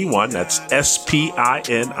Spinit91, that's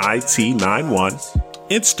SPINIT91,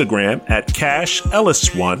 Instagram at Cash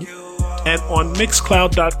Ellis1, and on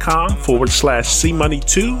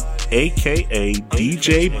Mixcloud.com/CMoney2, aka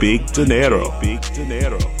DJ Big Dinero. Big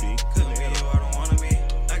Dinero.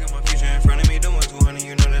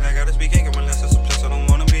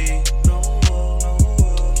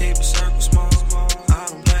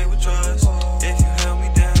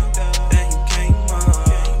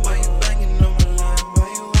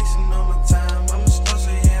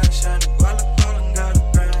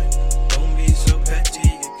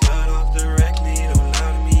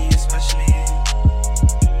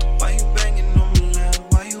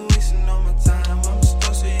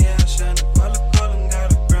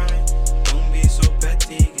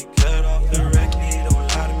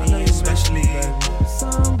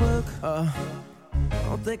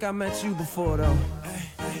 I met you before though,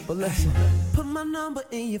 but listen, put my number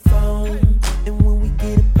in your phone, and when we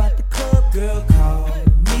get about the club, girl, call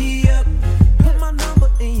me up. Put my number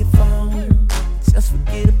in your phone, just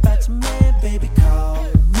forget about your man, baby, call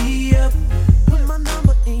me up. Put my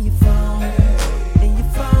number in your phone, in your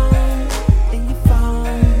phone, in your phone,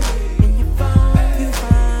 in your phone. You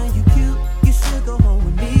fine, you cute, you should go home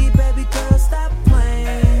with me, baby girl, stop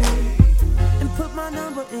playing, and put my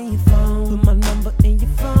number in your phone. Put my number in your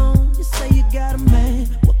phone. You say you got a man,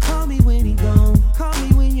 well call me when he gone, call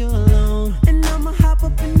me when you're alone, and I'ma hop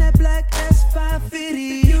up in that black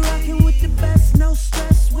S550. You rockin' with the best, no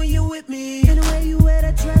stress when you're with me. And the way you wear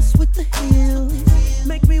that dress with the heels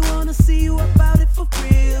make me wanna see you about it for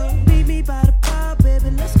real. Meet me by the bar,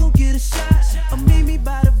 baby, let's go get a shot. Or meet me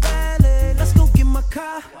by the valet, let's go get my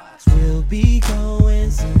car. We'll be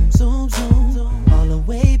going zoom, zoom, zoom, all the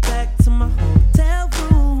way back to my hotel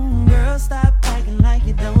room. Girl, stop acting like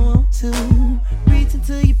you don't want to. Reach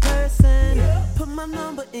into your purse and put my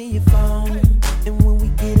number in your phone. And when we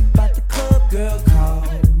get about the club, girl, call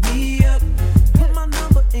me up. Put my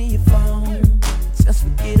number in your phone. Just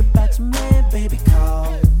forget about your man, baby,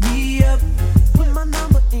 call me up. Put my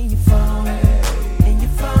number in your phone. In your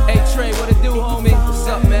phone. Hey Trey, what it do, homie? What's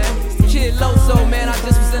up, man? Kid Loso, man. I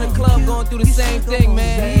just was in the club going through the same thing,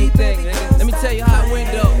 man. Let me tell you how it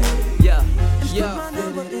went, though. Yeah.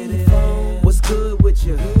 What's good with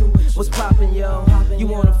you? What's poppin', yo?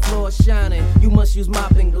 You on the floor shining, you must use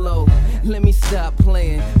mop and glow. Let me stop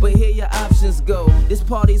playing, but here your options go. This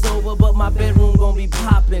party's over, but my bedroom gon' be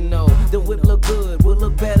poppin', no. The whip look good, will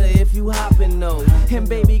look better if you hoppin', no. And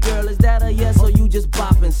baby girl, is that a yes or you just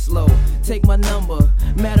boppin' slow? Take my number,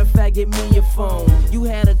 matter of fact, give me your phone. You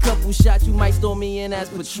had a couple shots, you might store me in as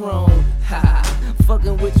Patron. Ha,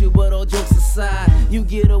 fucking with you, but all jokes aside, you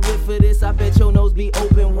get a whiff of this, I bet your nose be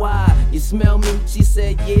open wide. You smell me? She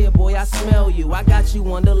said, yeah, boy, I smell you. I got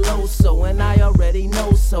you on the low, so, and I already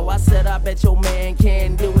know so. I said, I bet your man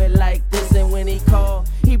can do it like this. And when he called,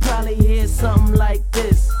 he probably hear something like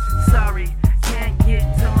this. Sorry, can't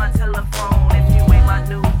get to my telephone. If you ain't my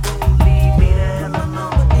new boo, leave me the hell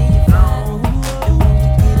alone.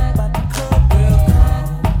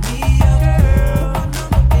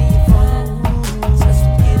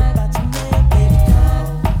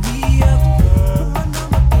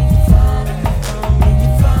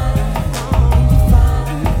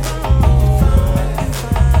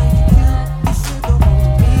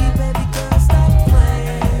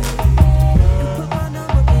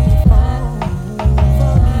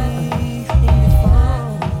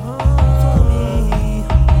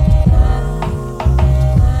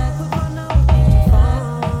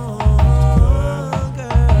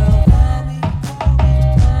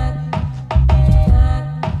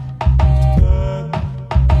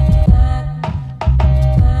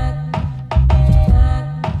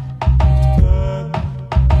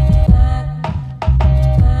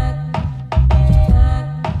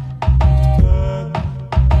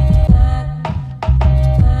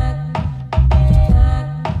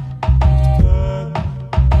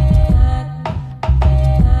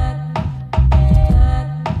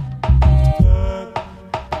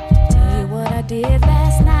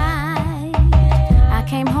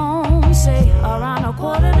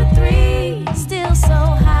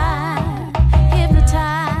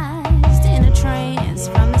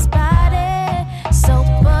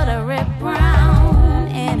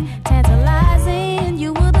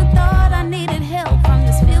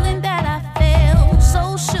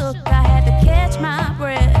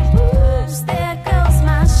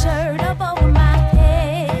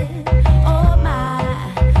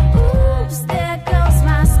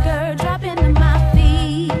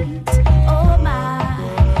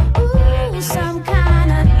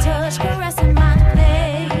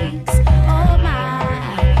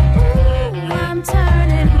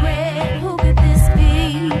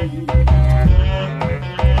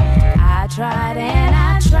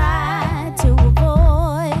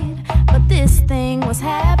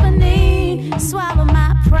 swallow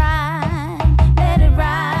my pride, let it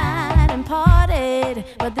ride and parted.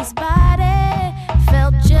 But this body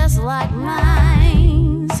felt just like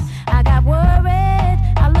mine. I got worried,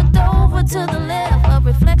 I looked over to the left, a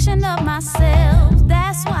reflection of myself.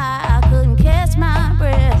 That's why I couldn't catch my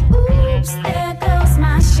breath. Oops, there goes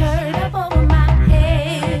my shirt up over my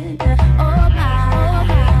head. Oh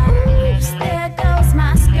my, oops, there goes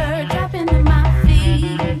my skirt dropping to my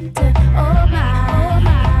feet. Oh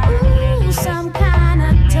my, ooh, some kind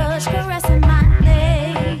of touch caressing my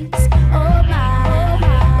legs. Oh my,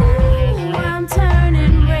 ooh, I'm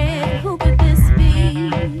turning red. Who could this be?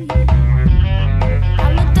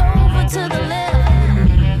 I looked over to the left.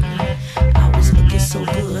 I was looking so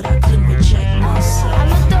good, I couldn't reject myself. I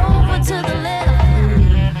looked over to the left.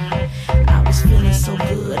 I was feeling so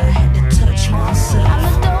good, I had to touch myself. I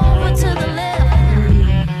looked over to the left.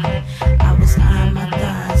 I was eyeing my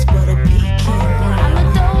thighs, but a pecan brown. I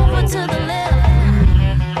looked over to the left.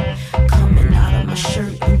 Coming out of my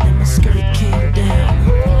shirt, and then my skirt came down.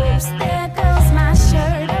 Oops, there goes my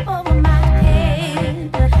shirt up over my head.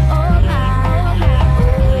 Oh my,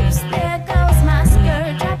 oops, there goes my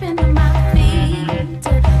skirt dropping to my feet.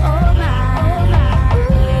 Oh my,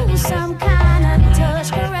 ooh, some kind of touch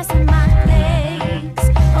caressing my legs.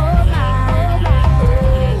 Oh my,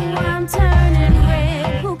 ooh, I'm turning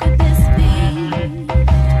red. Who could this be?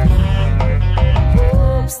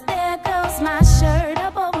 Oops, there goes my shirt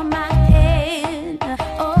up over my head.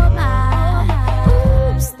 Oh my,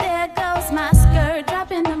 oops, there goes my skirt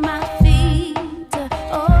dropping to my feet.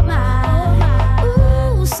 Oh my,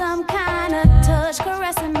 ooh, some kind of touch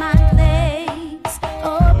caressing my legs.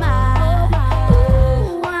 Oh my,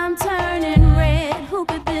 ooh, I'm turning red. Who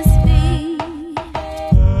could this be?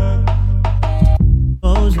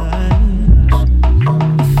 Those eyes,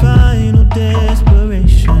 the final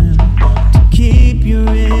desperation to keep your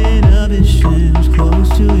inhibitions close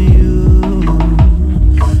to you.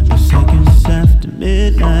 For seconds after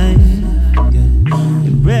midnight,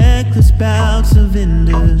 in reckless bouts of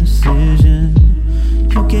indecision,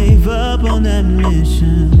 you gave up on that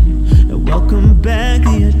mission and welcome back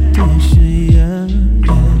the addiction. Yeah.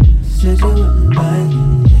 Said you wouldn't bite,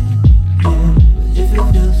 yeah. But if it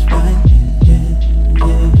feels right, yeah.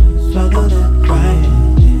 Swallow that pride,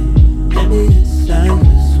 yeah. Let me inside,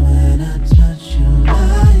 'cause when I touch you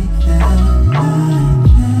like that,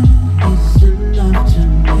 it's enough to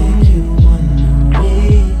make you wanna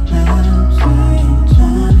relapse.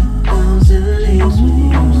 20,000 leaves when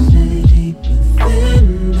you stay deeper than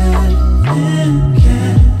that. Then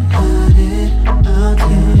can't hide it, I'll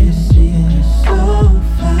tell you secrets so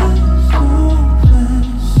fast, so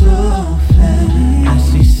fast, so fast. I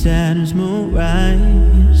see Saturn's moon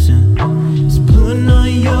rising, it's pulling on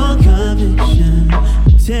your conviction,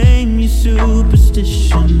 tame your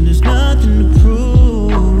superstition. There's nothing to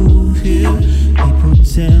prove here. People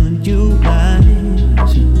telling you lies,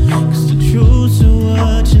 'cause the truth's in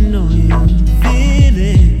what you know you're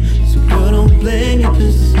feeling. So girl, don't blame your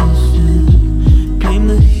position, blame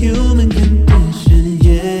the human condition.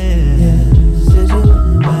 Yeah, said you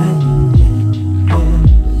wouldn't bite, yeah. But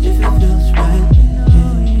if it feels right,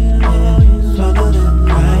 yeah. Swallow that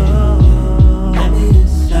pride, let me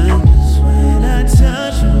inside, 'cause when I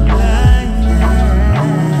touch you like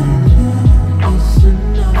that, it's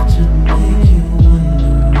enough to make you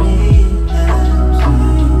wanna relapse.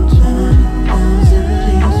 20,000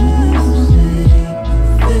 leaves when you stay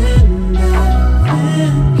within that.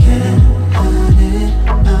 Then can't hide it,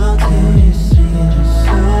 I'll tell you secrets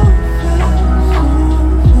so fast,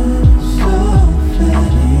 so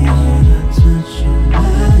fast. When I touch you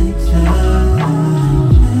like that,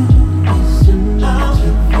 it's enough to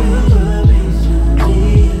give a reason to be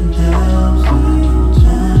down.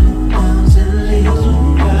 20,000 leaves when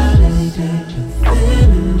you gotta stay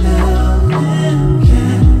within that. Then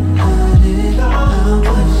can't hide it, I'll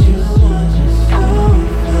touch you so fast,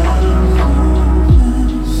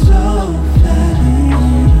 so fast. When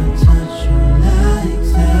I touch you like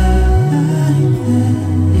that,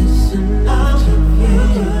 it's enough to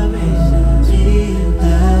give a reason to be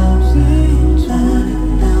down.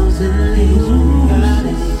 20,000 leaves when you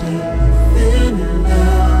gotta stay within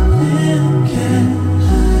that. Then can't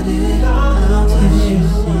hide it, I'll touch you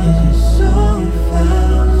so fast, so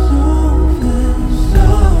fast, so fast.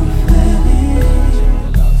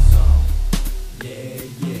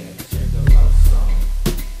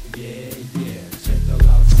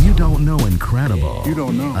 You don't know incredible. You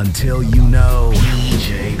don't know. Until you know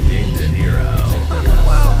DJ Big Dinero.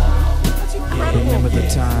 Remember the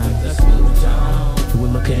time we were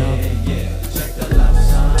looking up,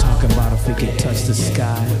 talking about if we could touch the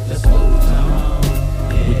sky.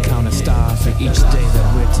 We'd count the stars Each day that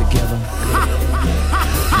we're together,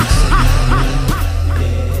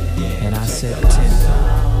 and I said 10.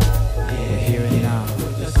 We're here and now,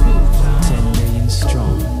 10 million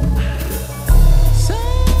strong. So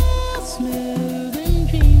smooth and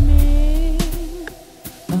dreamy.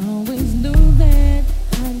 Always knew that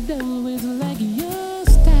I'd always like your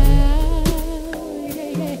style.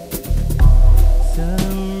 Yeah. So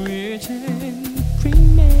rich and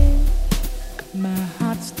creamy. My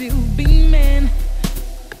heart still beaming.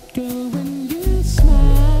 Girl, when you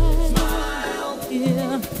smile,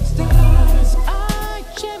 yeah. Stars, I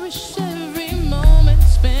cherish every moment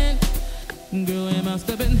spent. Girl, it must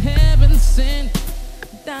have been heaven sent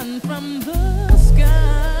down from the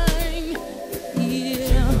sky.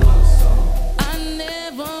 Yeah, I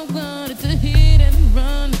never wanted to hit and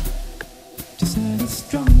run. Just had a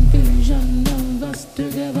strong vision of us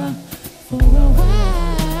together for a while.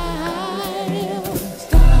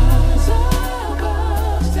 Stars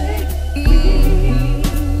above, take me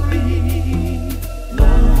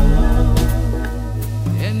low,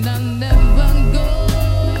 and I'll never go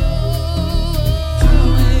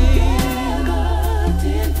together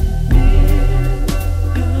 10 million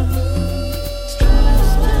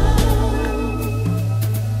stars down,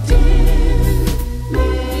 10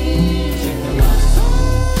 million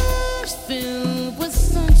stars filled with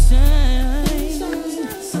sunshine.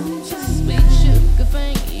 Sweet sugar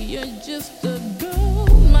thing, you're just a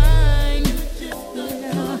gold mine.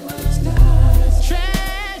 Yeah.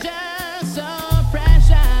 Treasure so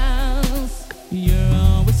precious. You're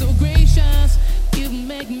always so gracious. You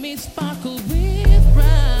make me sparkle with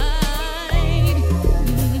pride.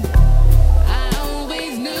 I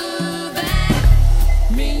always knew that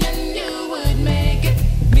me and you would make it.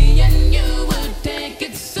 Me and you would take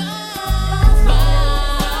it so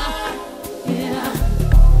far. Yeah.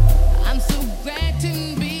 I'm so glad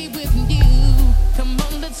to be with you. Come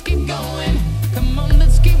on, let's keep going. Come on,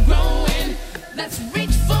 let's keep growing. Let's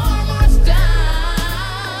reach for more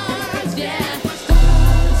stars. Yeah.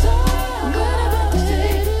 Stars above,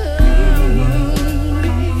 take me,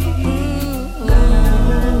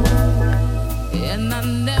 and I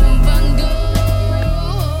never go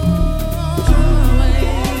away.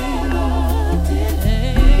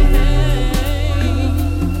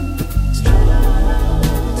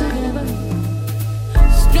 Together.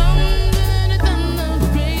 Stronger than the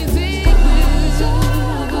crazy winds.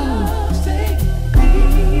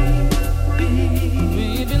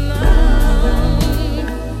 We belong,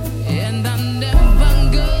 and I never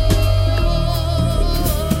go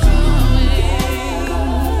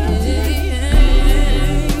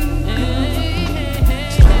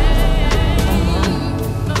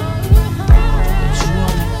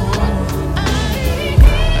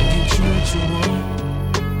I get you what you want,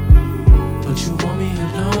 but you want me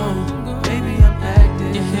alone. Baby, I'm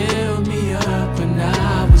acting. You held me up when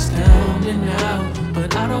I was down and out,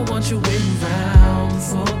 but I don't want you waiting around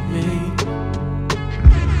for me.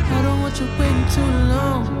 I don't want you waiting too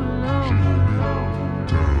long.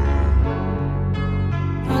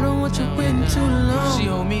 I don't want you waiting too long. She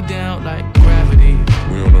hold me down like gravity.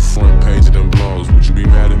 We on the front page of them blogs. Would you be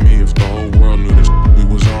mad at me if the whole world knew this we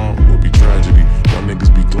was on? Would be tragedy. My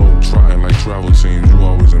niggas be globe trotting like travel teams. You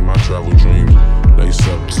always in my travel dreams. Lace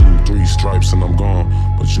up 2, 3 stripes and I'm gone.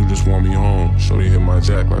 But you just want me home. Shorty hit my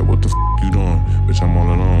jack like what the you doing? Bitch, I'm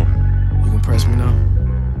all alone. You gon' press me now?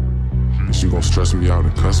 Bitch, you gon' stress me out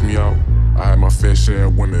and cuss me out? I had my fair share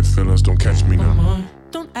of women. Feelings don't catch me now.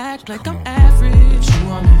 Don't act like I'm average. You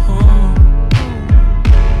want me home.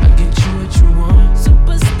 I get you what you want.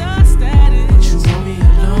 Superstar status. You want me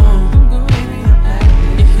alone. Baby, I'm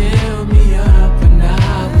acting. You held me up when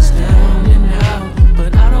I was down and out,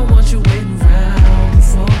 but I don't want you waiting around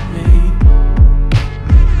for me.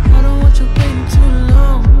 I don't want you waiting too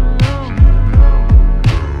long.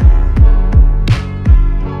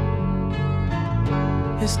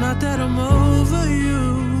 It's not that I'm over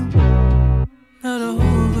you, not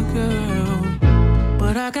over, girl,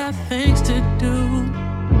 but I got things to do.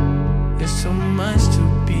 It's so much to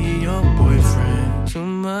be your boyfriend, too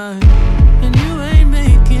much, and you ain't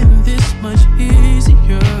making this much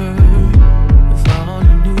easier. If I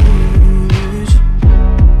only knew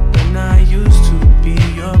when I used to be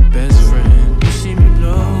your best friend, you see me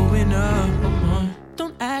blowing up.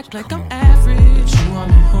 Don't act like I'm average. You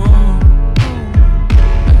want me home.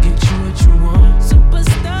 What you want?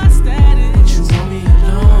 Superstar status. You want me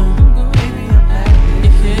alone. Baby, I'm acting.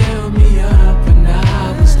 You held me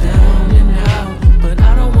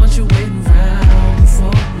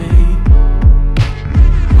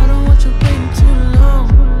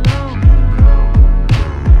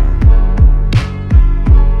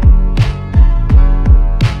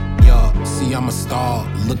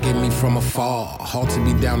look at me from afar. Hard to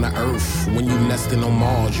be down to earth. When you nesting on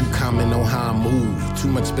Mars, you comment on how I move. Too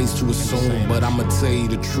much space to assume, but I'ma tell you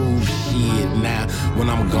the truth. Shit, now when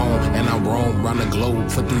I'm gone and I roam round the globe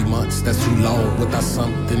for 3 months, that's too long. Without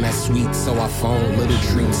something that's sweet, so I phone little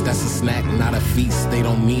treats. That's a snack, not a feast. They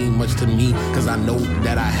don't mean much to me, cause I know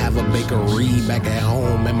that I have a bakery back at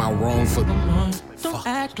home. Am I wrong for... Don't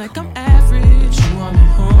act like I'm average. You want me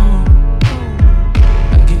home.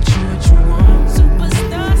 I get you what you want.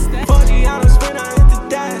 Superstar status. 40 hours when I hit the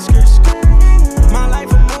dash. My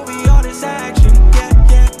life a movie, all this action.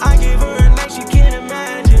 Yeah. I give her a night she can't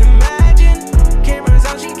imagine. Cameras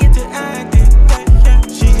out, she get to acting. Yeah.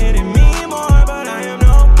 She hitting me more, but I am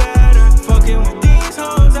no better. Fucking with these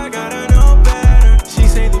hoes, I gotta know better. She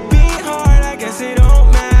say the beat hard, I guess it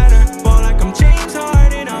don't matter. Ball like I'm James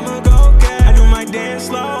Harden, I'ma go get. I do my dance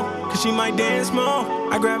slow, cause she might dance more.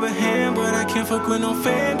 I grab her hand, but I can't fuck with no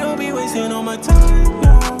fan. Don't be wasting all my time,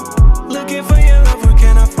 no. Looking for your love, where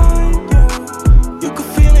can I find you? You can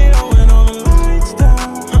feel it all when all the lights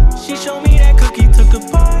down. She showed me that cookie, took a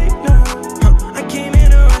bite now. I came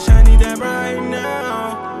in a rush, I need that right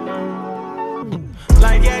now.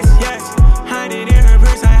 Like yes, hide it in her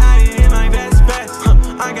purse, I hide it in my vest.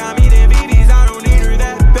 I got me the BBs, I don't need her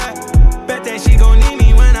that bad. Bet that she gon' need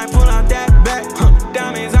me when I pull out that back.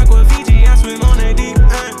 Diamonds, aqua, Fiji, I swim on that deep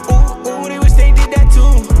end. Ooh, they wish they did that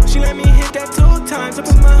too. She let me hit that 2 times up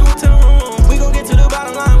in my hotel room. We gon' get to the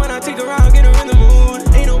bottom line when I take her out, get her in the mood.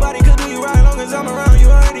 Ain't nobody could do you right long as I'm around, you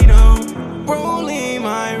already know. Rolling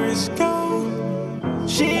my wrist, go.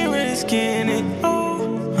 She risking it,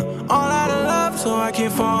 all out of love, so I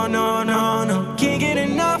can't fall, no. Can't get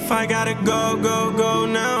enough, I gotta go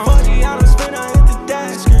now. 40 hours when I hit the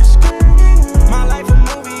dash. My life a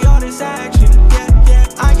movie, all this action. Yeah.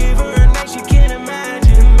 I give her a night she can't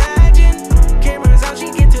imagine. Cameras out, she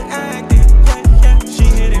get to acting. Yeah. She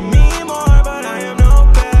hitting me more, but I am no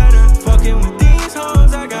better. Fucking with these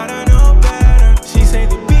hoes, I gotta know better. She say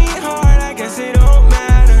the beat hard, I guess it don't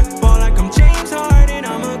matter. Ball like I'm James Harden,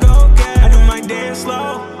 I'ma go get. I do my dance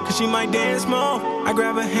slow, cause she might dance more. I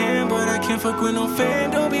grab her hand, but I can't fuck with no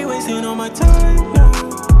fan. Don't be wasting all my time, no.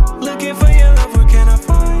 Looking for your love, where can I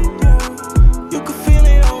find you? You can feel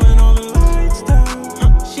it all when all the lights down.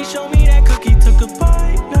 She showed me that cookie, took a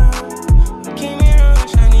bite now. Came in a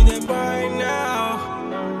rush, I need that right now.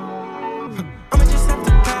 I'ma just have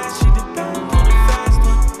to pass, she did bad, pull it fast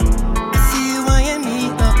one. I see you eyeing me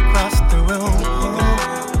across the room.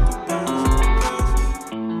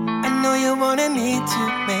 I know you wanted me to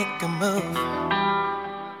make a move.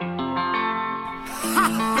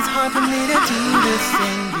 It's hard for me to do this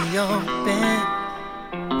in the open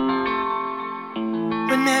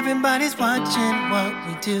when everybody's watching what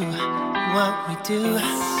we do.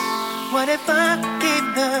 What if I gave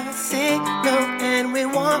the signal and we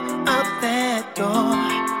walk out that door?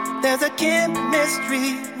 There's a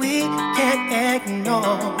chemistry we can't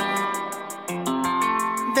ignore.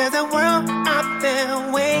 There's a world out there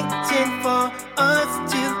waiting for us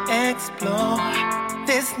to explore.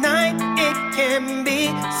 This night, it can be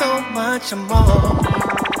so much more.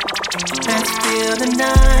 Let's feel the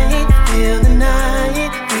night, feel the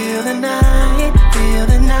night, feel the night, feel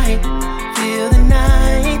the night, feel the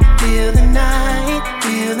night, feel the night,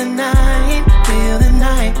 feel the night, feel the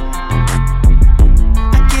night.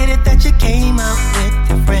 I get it that you came out with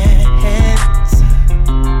your friends,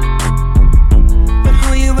 but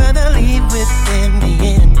who you rather leave with in the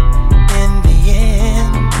end?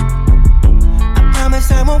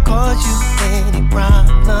 I won't cause you any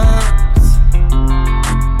problems.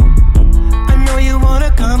 I know you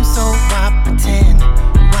wanna come, so why pretend?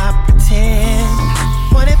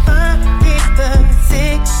 What if I give the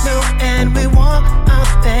signal and we walk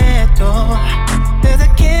out that door? There's a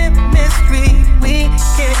chemistry we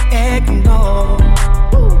can't ignore.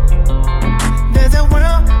 There's a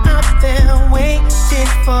world out there waiting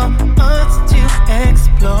for us to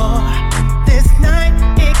explore. This night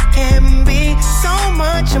it can be so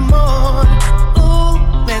much more. Ooh,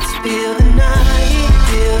 let's feel the night,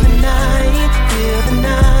 feel the night, feel the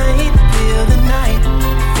night, feel the night,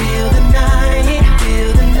 feel the night,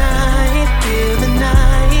 feel the night, feel the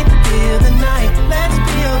night, feel the night. Let's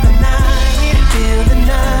feel the night, feel the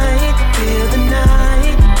night, feel the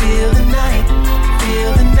night, feel the night,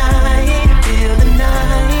 feel the night, feel the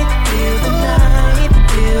night, feel the night,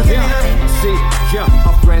 feel the night. See,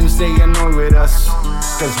 our friends they annoyed with us,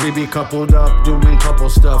 cause we be coupled up, doing couple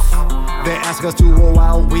stuff. They ask us to go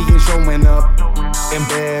out, we ain't showing up. In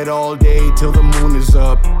bed all day till the moon is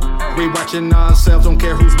up. We watching ourselves, don't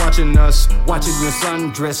care who's watching us. Watching your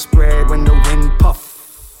sundress spread when the wind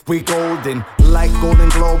puff. We golden, like Golden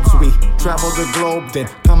Globes. We travel the globe, then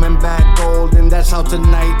coming back golden. That's how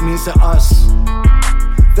tonight means to us.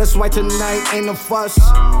 That's why tonight ain't a fuss.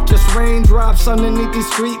 Just raindrops underneath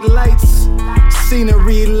these street lights.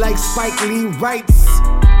 Scenery like Spike Lee writes.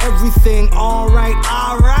 Everything alright,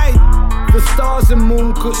 alright. The stars and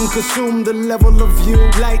moon couldn't consume the level of you.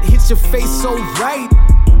 Light hits your face so right.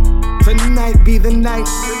 Tonight be the night.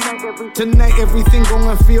 Tonight everything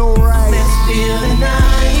gonna feel right. Let's feel the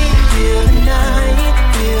night, feel the night,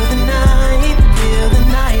 feel the night, feel the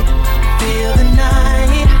night, feel the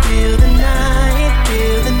night, feel the night,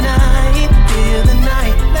 feel the night, feel the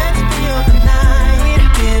night. Let's feel the night,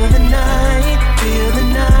 feel the night, feel the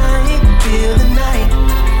night, feel the night,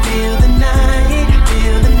 feel the night, feel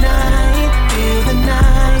the night, feel the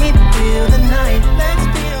night, feel the night. Let's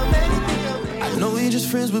feel. I know we just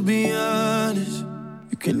friends, but be honest.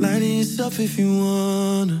 You can lie to yourself if you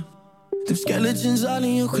wanna. Them skeletons all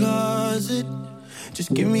in your closet.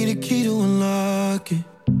 Just give me the key to unlock it.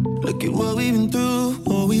 Look at what we've been through,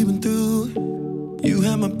 what we've been through. You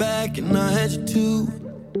had my back and I had you too.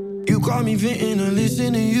 You called me venting, I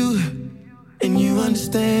listen to you. And you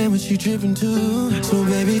understand what you tripping to. So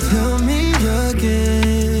baby, tell me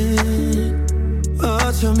again.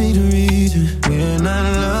 Oh, tell me the reason we're not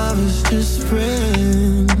lovers, just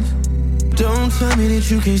friends. Don't tell me that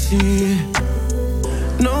you can't see it.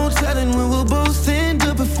 No telling where we'll both end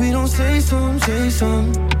up if we don't say some.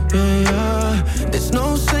 Yeah, yeah. There's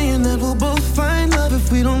no saying that we'll both find love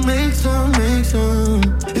if we don't make some.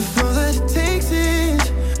 If all that it takes is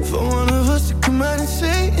for one of us to come out and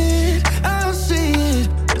say it, I'll say it.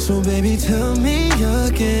 So baby, tell me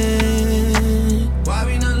again. Why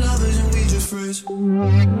we not lovers and we just friends?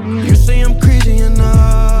 You say I'm crazy and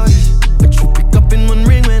honest, but you pick up in one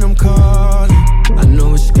ring when I'm calling. I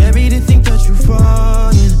know it's scary to think that you're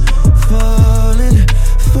falling for me.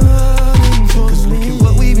 Look at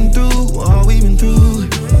what we've been through, all we've been through.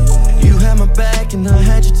 You had my back and I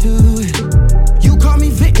had you too. You call me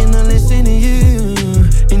Vic and I listen to you.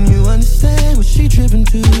 And you understand what she tripping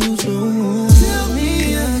to. So tell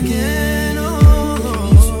me again,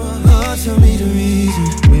 oh, tell me the reason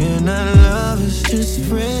we're not lovers, just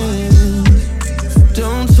friends.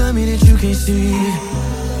 Don't tell me that you can't see it.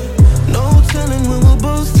 No telling when we'll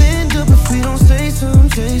both end up if we don't say some.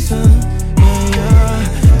 Yeah,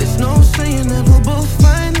 yeah. There's no saying that we'll both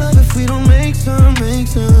find love if we don't make some.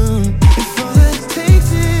 If all that it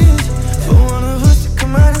takes is for one of us to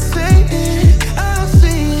come out and say it, I'll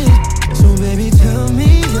say it. So baby, tell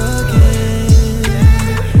me again.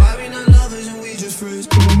 Why we not lovers and we just friends?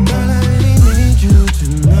 Girl, I really need you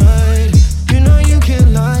tonight. You know you can't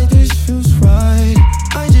lie, this feels right.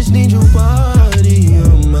 I just need your body,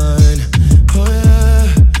 your mind. Oh yeah,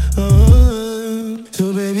 so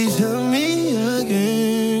baby, tell me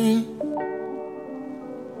again.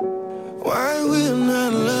 Why we're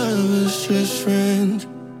not lovers, just friends?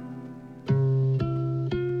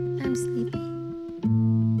 I'm sleepy.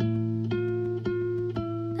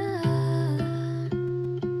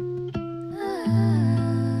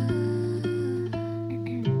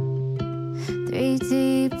 3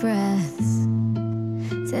 deep breaths,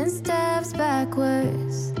 10 steps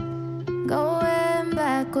backwards, going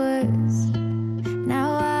backwards. Now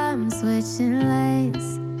I'm switching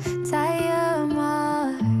lanes, tire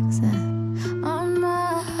marks on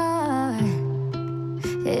my heart.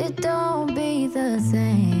 It don't be the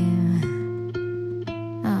same.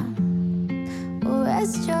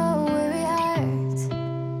 Rest your weary heart,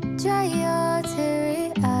 dry your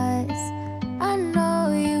teary eyes. I know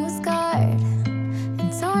you were scarred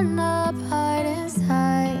and torn apart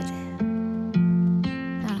inside.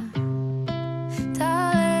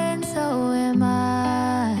 Darling, so am I.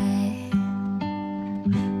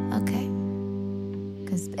 Okay,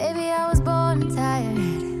 'cause baby, I was born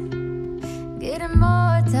tired, getting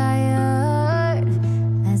more tired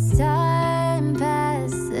as time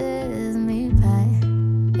passes me by.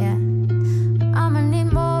 Yeah, I'ma need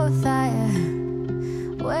more fire,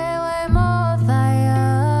 way more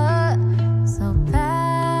fire. So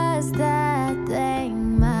pass that thing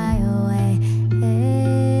my way.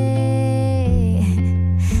 Hey,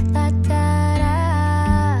 la da da,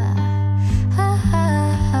 ha ha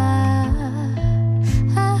ha,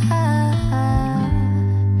 ha ha ha.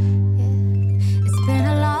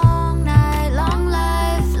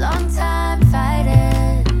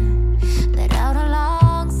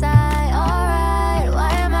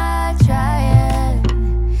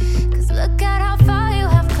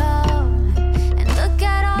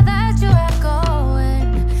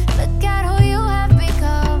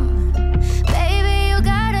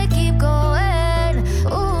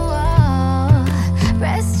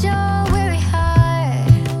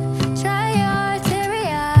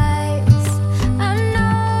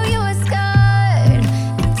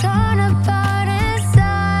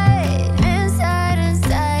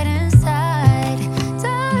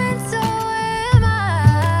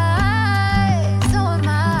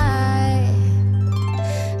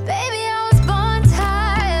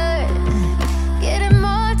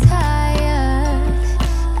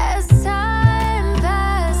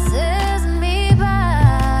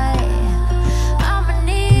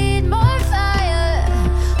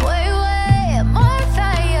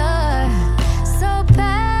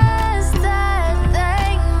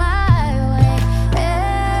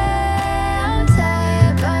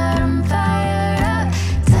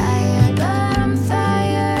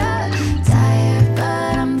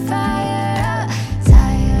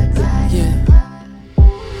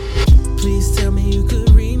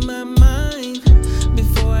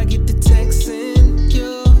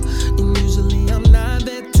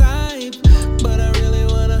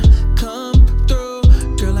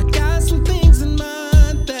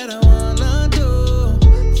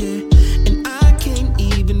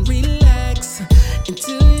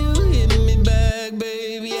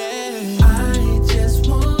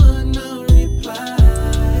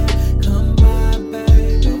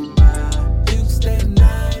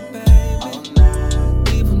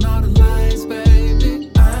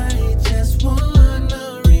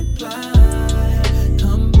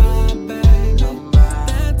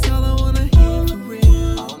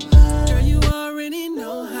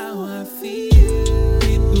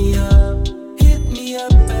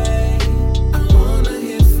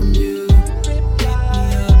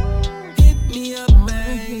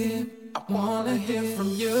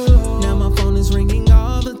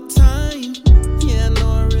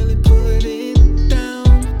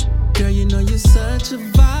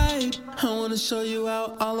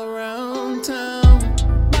 all around town.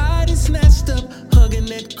 Body snatched up, hugging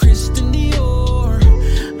that Christian Dior.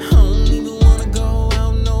 I don't even wanna go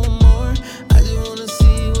out no more. I just wanna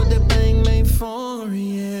see what that thing made for,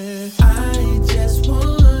 yeah. I just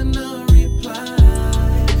wanna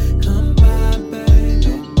reply. Come by, baby.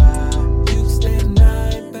 You can stay the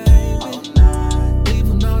night, baby.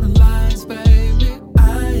 Leaving all the lies, baby.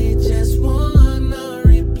 I just wanna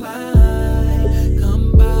reply.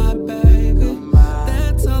 Come by, baby.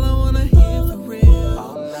 That's all I wanna hear for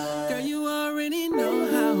real. Girl, you already know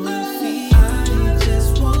how I feel. I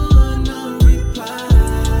just wanna reply.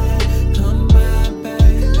 Come by,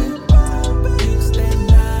 baby. You can stay the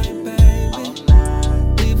night, baby.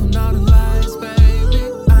 Leaving all the lies, baby.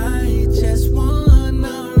 I just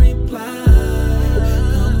wanna reply.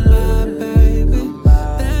 Come by, baby.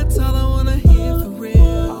 That's all I wanna hear for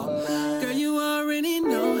real. Girl, you already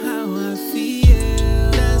know how I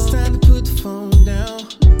feel. Now it's time to put the phone down.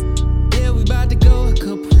 Yeah, we about to go a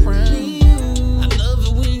couple rounds. I love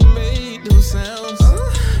it when you make those sounds.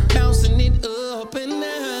 Bouncing it up and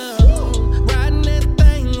down. Riding that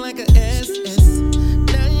thing like a SS.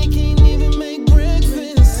 Now you can't even make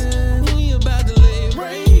breakfast. We about to lay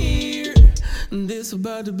right here. This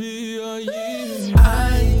about to be our year.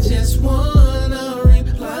 I just wanna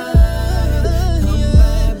reply. Come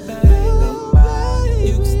back, baby.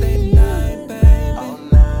 You can stay the night, baby.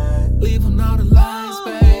 Leaving all the lies,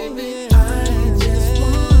 baby. I just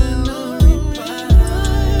wanna reply.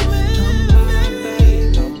 Come back,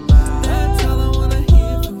 baby. That's all I wanna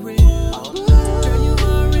hear for real. Girl, you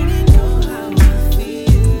already know how I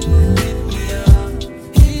feel. Hit me up,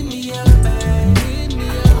 baby. Hit me up.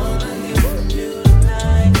 I wanna hear from you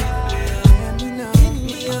tonight. Hit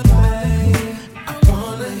me up, baby. I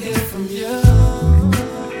wanna hear from you.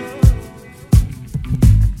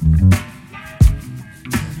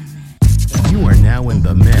 You are now in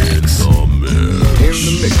the mix.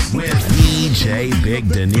 With DJ Big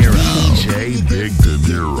Dinero. DJ Big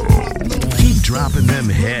Dinero. Keep dropping them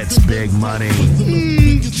hits, Big Money.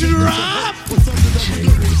 Drop. DJ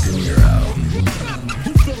Big Dinero.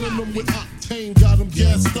 Who filling them with octane? Got them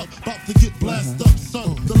gassed up, about to get blasted up,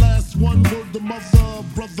 son. The last one word the mother,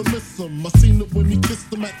 brother miss him. I seen it when he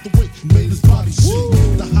kissed him at the wake, made his body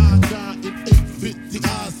shake. The high guy in 850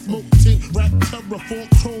 eyes, smoke tint, rap terror, full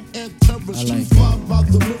chrome and terror. Street five by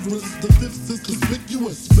the mirrors, the fifth is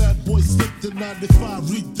conspicuous. Bad boy slipped in 95,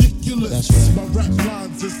 ridiculous. My rap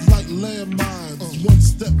lines is like landmines. One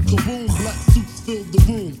step, kaboom, black suits fill the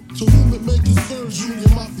room. To whom it may concern, Junior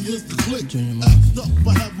Mafia is the click. Act up, I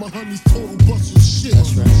have my honeys total bust your shit.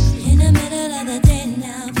 In the middle of the day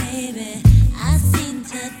now, baby, I seem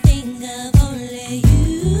to think of only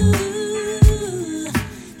you.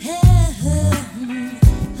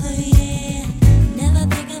 Oh yeah, never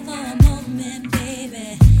thinking for a moment,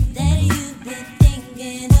 baby, that you've been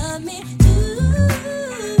thinking of me too.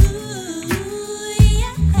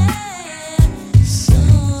 Yeah, so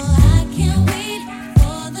I can't wait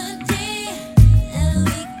for the day that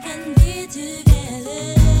we can be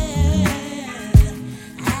together.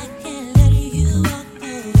 I can't let you walk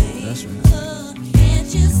away. That's right. Oh, can't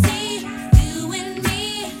you see you and me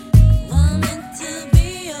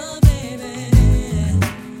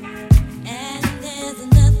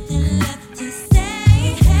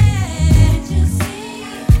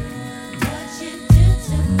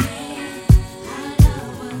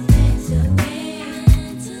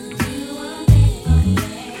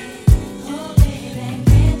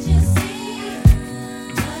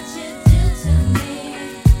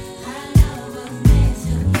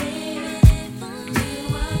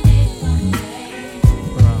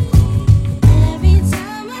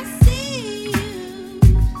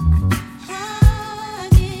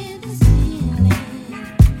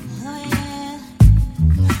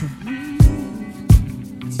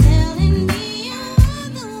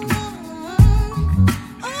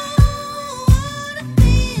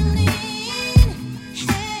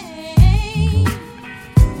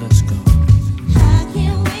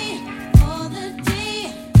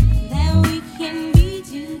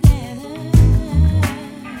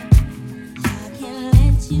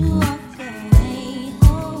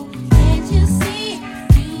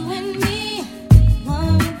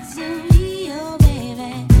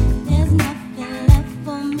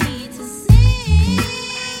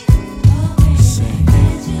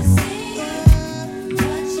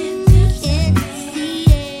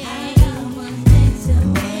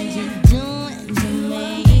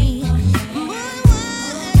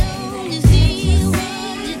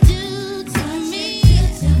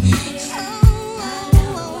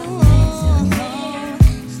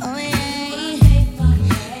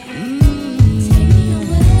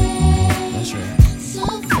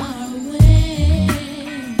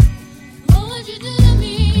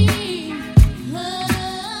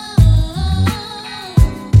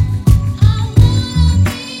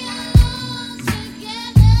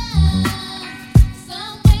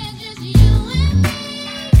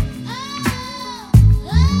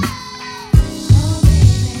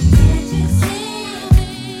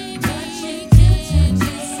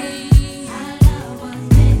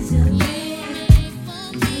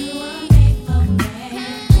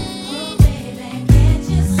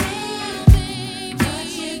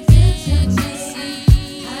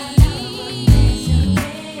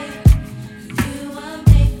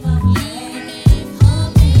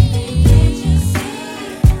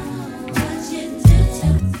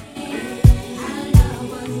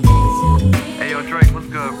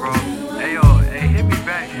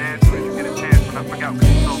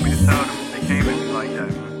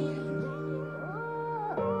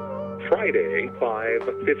Friday,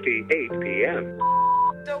 5:58 p.m.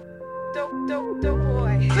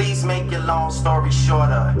 Please make your long story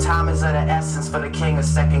shorter. Time is of the essence for the king of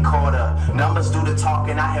second quarter. Numbers do the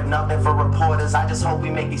talking, I have nothing for reporters. I just hope we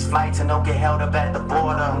make these flights and don't get held up at the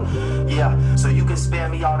border. Yeah, so you can spare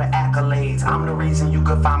me all the accolades. I'm the reason you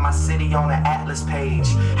could find my city on the Atlas page.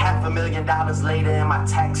 $500,000 later and my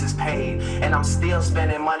taxes paid, and I'm still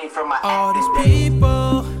spending money from my all these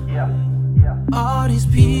people. All these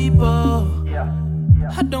people.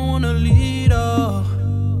 I don't wanna lead up.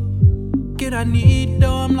 I need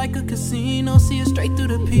though, I'm like a casino, see it straight through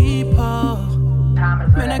the people.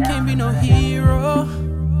 Man, I can't be no hero.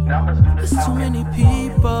 There's too many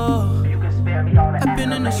people. I've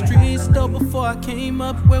been in the streets though before I came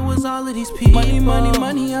up. Where was all of these people? Money, money,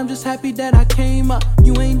 money, I'm just happy that I came up.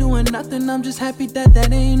 You ain't doing nothing, I'm just happy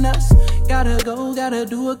that ain't us. Gotta go, gotta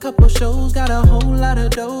do a couple shows. Got a whole lot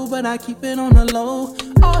of dough, but I keep it on the low.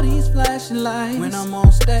 All these flashing lights when I'm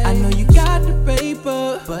on stage. I know you got the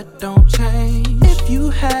paper, but don't change. If you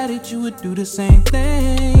had it, you would do the same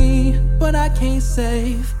thing. But I can't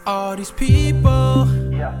save all these people.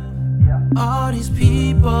 All these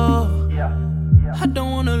people. I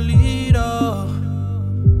don't wanna lead up.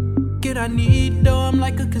 I need though, I'm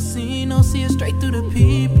like a casino, see it straight through the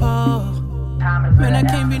people. Man, I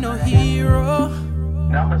can't be no hero.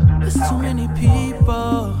 There's too many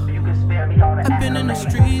people. I've been in the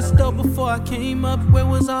streets though before I came up. Where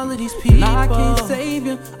was all of these people? Now I can't save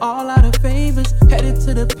you, all out of favors. Headed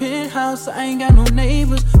to the penthouse, I ain't got no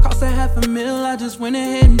neighbors. Cost $500,000, I just went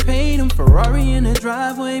ahead and paid them. Ferrari in the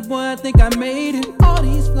driveway, boy, I think I made it. All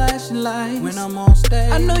these flashing lights when I'm on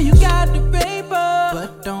stage. I know you got the paper,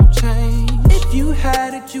 but don't change. If you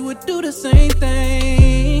had it, you would do the same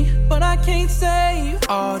thing. But I can't save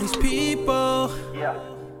all these people.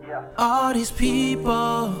 All these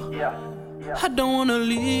people. I don't wanna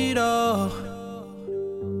lead up.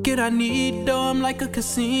 I need though, I'm like a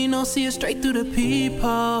casino, see it straight through the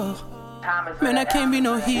people. Man, I can't be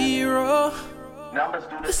no hero.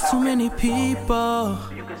 There's too many people.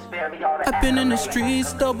 I've been in the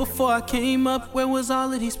streets though before I came up. Where was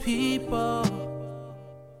all of these people?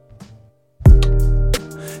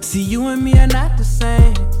 See, you and me are not the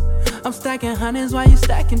same. I'm stacking hundreds while you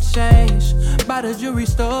stacking change. By the jewelry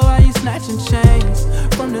store while you snatching chains.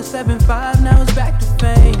 From the 7-5, now it's back to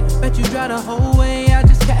fame. Bet you drive the whole way, I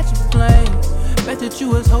just catch a plane. Bet that you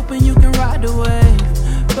was hoping you can ride the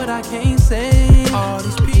wave. But I can't say all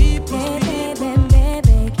these people.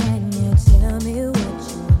 Baby, can you tell me what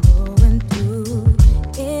you're going through?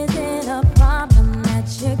 Is it a problem that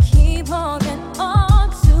you keep holding on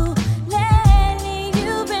to? Lately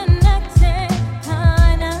you've been acting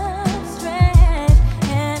kind of strange,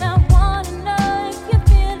 and I wanna know if your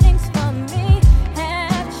feelings for me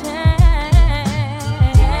have changed.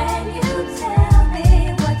 Can you tell me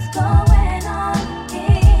what's going on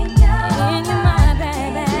in your mind,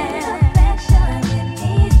 baby? Is it affection you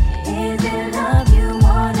need? Is it love you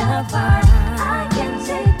wanna find? I can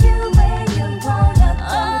take you where you wanna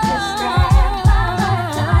go. Just stand by my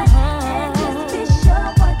side and just be sure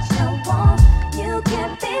what you want. You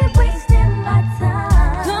can't be wasting my time.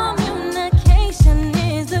 Communication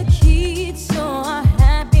is the key to our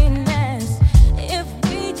happiness. If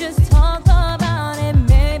we just talk about it,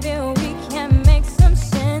 maybe we can make some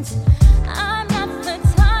sense. I'm not the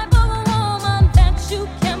type of woman that you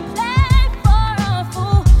can play for a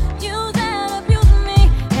fool. Use and abuse me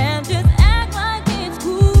and just act like it's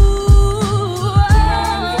cool.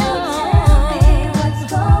 Can you tell me what's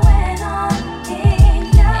going on in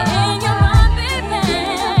your mind, baby?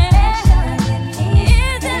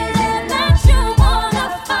 Is it love that you wanna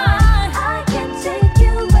find? I can take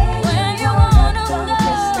you where you wanna go.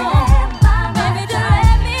 Just stand by my side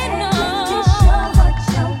and just be sure what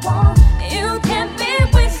you want. You can't be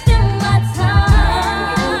wasting my time. Can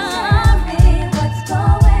you tell me what's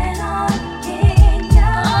going on in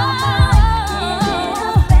your mind? Is it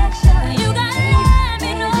affection? You gotta let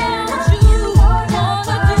me know what you wanna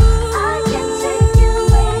do. I can take you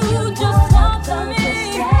where you just talk to me.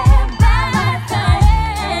 Stand by my side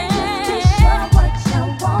and just be sure what you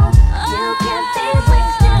want. You can't be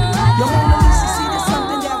wasting my Yo, Mona Lisa, see, there's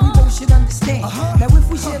something that we both should understand. Now, if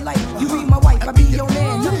we share life, you be my wife, I be your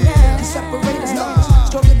man. The separators numbers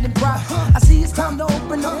stronger than pride. I see it's time to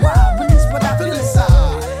open up wide, release what I feel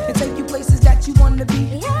inside, and take you places that you wanna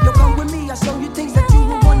be. Yo, come with me, I'll show you things that you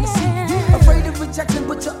would wanna see. Afraid of rejection,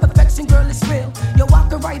 but your affection, girl, is real. Yo, I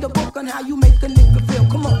could write a book on how you make a nigga feel.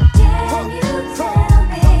 Come on. Can you tell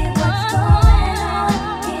me what's going on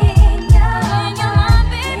in your mind,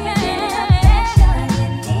 baby? Is it affection you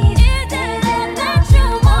need? Is it love that you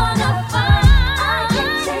wanna find? I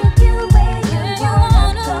can take you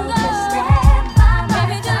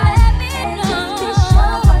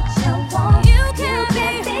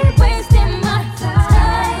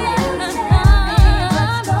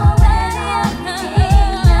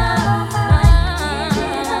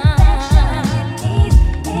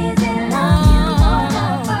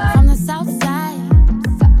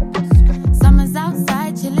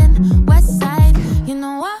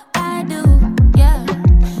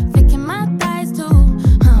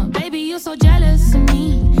so jealous of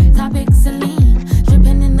me. Topic Celine,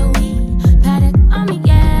 dripping in the weed. Paddock on me,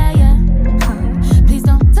 yeah, yeah. Please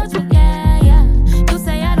don't touch me, yeah, yeah. You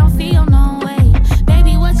say I don't feel no way.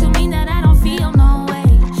 Baby, what you mean that I don't feel no way?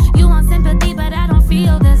 You want sympathy, but I don't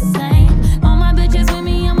feel the same. All my bitches with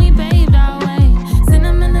me and we paved our way.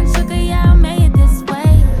 Cinnamon and sugar, yeah, I made it this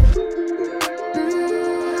way.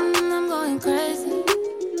 I'm going crazy.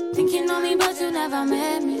 Think you know me, but you never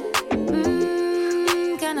met me.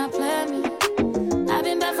 Can I play me? I've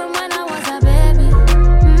been back from when I was a baby.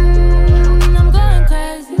 I'm going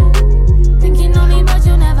crazy. Think you know me, but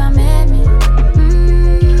you never met me.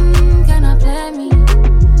 Can I play me?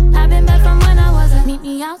 I've been back from when I was a. Meet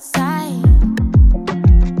me outside.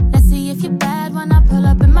 Let's see if you're bad when I pull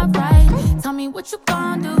up in my ride. Tell me what you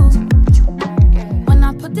gon' do when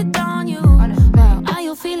I put it on you. Well, are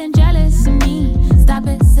you feeling jealous of me? Stop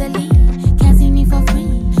it, silly. Can't see me for free.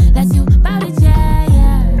 Let's you bout it, yeah,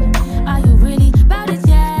 yeah. Are you really bout it,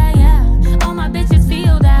 yeah, yeah? All my bitches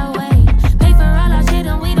feel that way. Pay for all our shit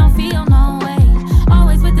and we don't feel no way.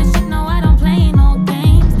 Always with the shit, no, I don't play no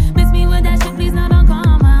games. Miss me with that shit, please, no, don't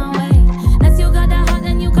come my way. Unless you got that heart,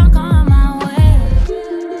 then you can't come my way.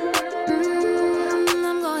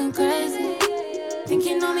 I'm going crazy. Think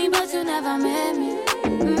you know me, but you never met me.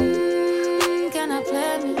 Can I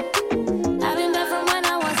play me? I've been back from when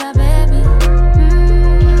I was a baby.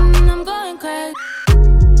 I'm going crazy.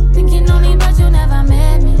 Think you know me, but you never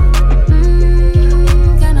met me.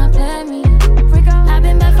 Can I play me? I've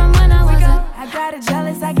been back from when I was a. I got it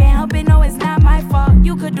jealous, I can't help it, no, it's not my fault.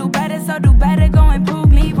 You could do better, so do better, go and prove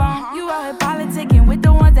me wrong. You out here politicking with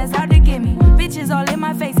the ones that's out to get me. Bitches all in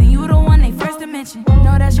my face, and you the one they first to mention.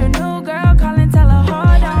 Know that's your new girl, call and tell her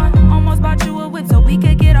hold on. Almost bought you a whip so we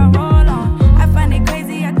could get our roll on. I find it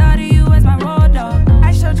crazy, I thought of you as my road dog.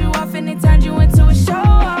 I showed you off and it turned you into a show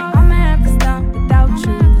off. I'ma have to stop without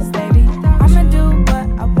you, 'cause baby, I'ma do what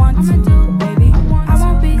I want to do, baby. I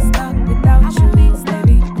won't be stuck without you,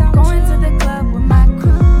 baby. Going to the club with my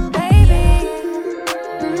crew, baby.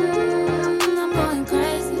 I'm going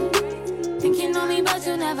crazy. Think you know me, but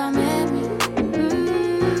you never met me.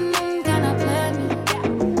 Can I play me?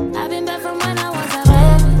 I've been back from when I was a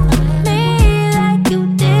baby. Me like you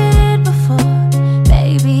did before,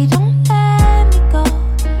 baby, don't let me go.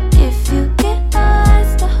 If you get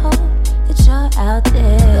lost, I hope that you're out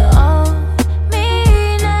there. Oh, me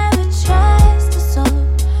never trust a soul.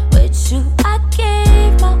 With you, I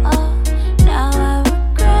gave my all. Now I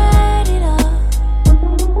regret it all.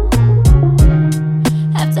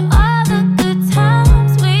 After all the good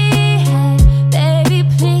times we had, baby,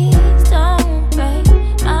 please don't break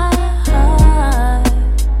my heart.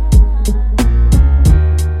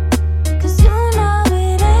 'Cause you know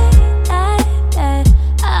it ain't that bad.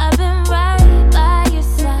 I've been right by your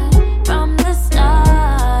side from the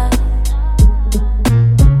start.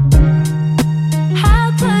 How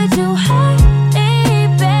could you hurt me,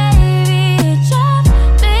 baby? It drives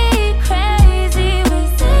me crazy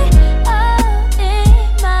with it all in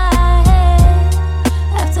my head.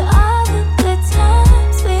 After all the good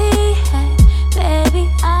times we had, baby,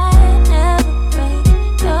 I never break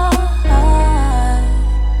your heart.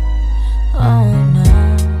 Oh no.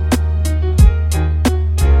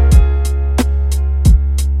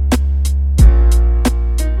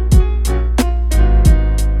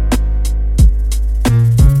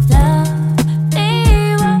 Love me,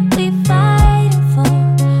 what we fighting for?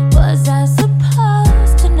 Was I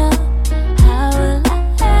supposed to know? How will I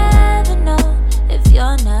ever know if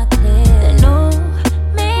you're not clear? The new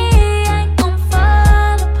me ain't gon'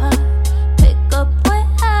 fall apart. Pick up where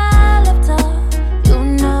I left off. You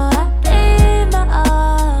know I gave my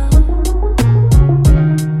all.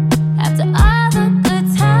 After all the good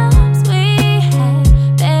times we had,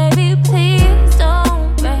 baby, please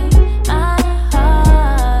don't break my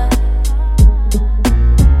heart.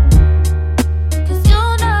 'Cause you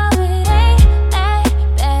know it ain't that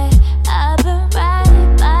bad. I've been right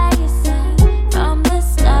by your side from the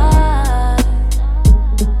start.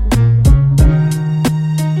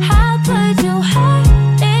 How could you hurt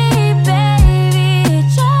me, baby? It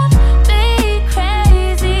drives me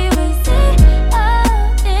crazy with it all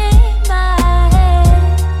in my head.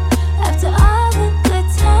 After all the good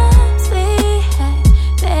times we had,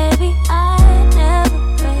 baby, I never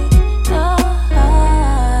break your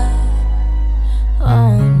heart.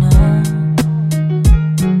 Oh no.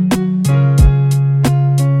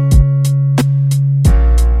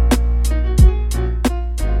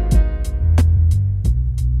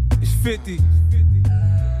 It's 50.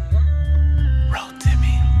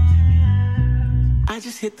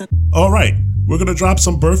 All right, We're going to drop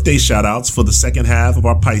some birthday shout-outs for the second half of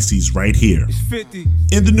our Pisces right here.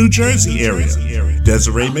 In the New Jersey area,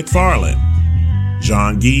 Desiree McFarland,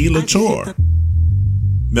 Jean-Guy Latour,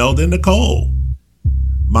 Meldon Nicole,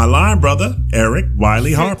 my line brother, Eric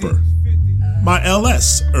Wiley Harper, my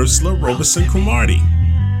LS, Ursula Robeson Cromartie,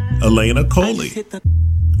 Elena Coley,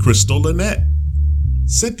 Crystal Lynette,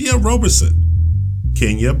 Cynthia Roberson,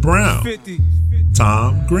 Kenya Brown,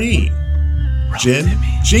 Tom Green, Jen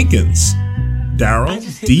Jenkins,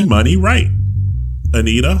 Daryl D. Money Wright,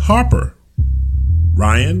 Anita Harper,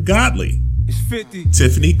 Ryan Godley,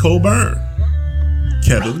 Tiffany Coburn,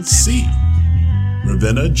 Kevin C.,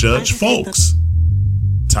 Ravenna Judge Folks,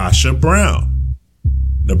 Tasha Brown,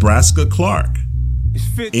 Nebraska Clark,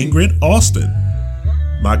 Ingrid Austin,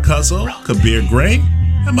 my cousin Kabir Gray,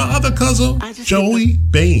 and my other cousin Joey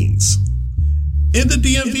Baines. In the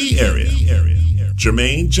DMV area,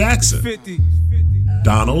 Jermaine Jackson,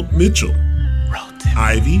 Donald Mitchell,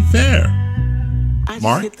 Ivy Fair,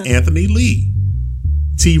 Mark Anthony Lee,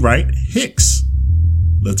 T. Wright Hicks,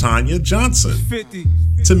 Latanya Johnson,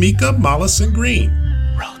 Tamika Mollison Green,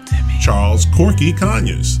 Charles Corky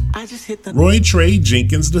Conyers, Roy Trey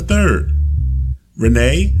Jenkins III,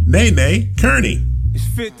 Renee Nene Kearney,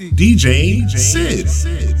 DJ Sid,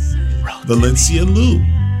 Valencia Lou,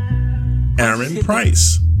 Aaron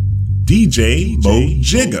Price, DJ Mo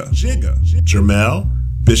Jigga, Jermel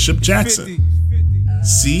Bishop Jackson,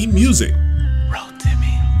 C Music,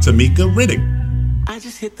 Tamika Riddick,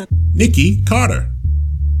 Nikki Carter,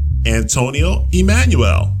 Antonio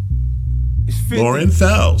Emmanuel, Lauren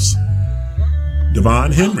Fells,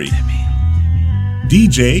 Devon Henry,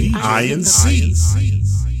 DJ INC,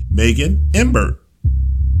 Megan Embert,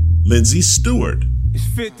 Lindsay Stewart,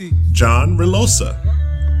 John Relosa,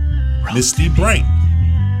 Misty Bright,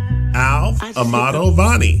 Alv Amato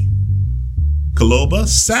Vani, Kaloba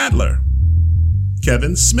Sadler,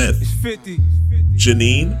 Kevin Smith,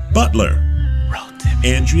 Janine Butler,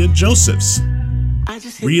 Andrea Josephs,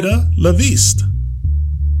 Rita Laviste,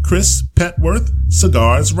 Chris Petworth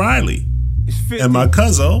Cigars Riley, and my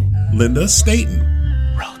cousin Linda Staten.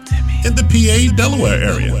 In the PA Delaware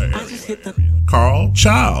area, Carl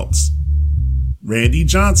Childs, Randy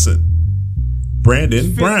Johnson,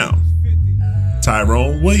 Brandon Brown,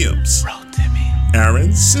 Tyrone Williams, Aaron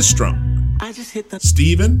Sistrom,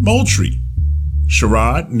 Stephen Moultrie,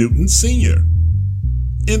 Sherrod Newton Sr.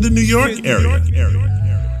 In the New York area,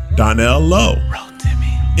 Donnell Lowe.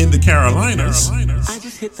 In the Carolinas,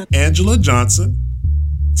 Angela Johnson,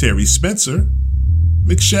 Terry Spencer,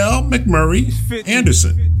 Michelle McMurray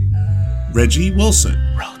Anderson, Reggie Wilson,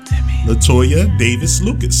 Latoya Davis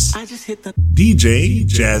Lucas, DJ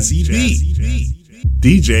Jazzy B,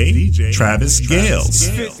 DJ Travis Gales,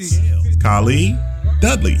 Kali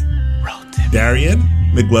Dudley, Darian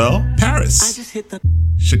Miguel Paris,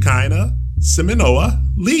 Shekinah Seminoa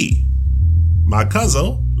Lee, my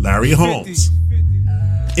cousin Larry Holmes.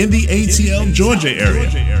 In the ATL Georgia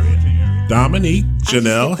area, Dominique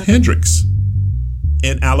Janelle Hendricks.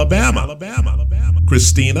 In Alabama,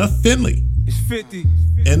 Christina Finley.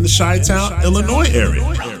 In the Chi-Town, Illinois area,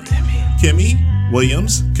 Kimmy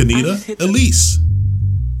Williams Kanita Elise.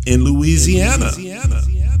 In Louisiana,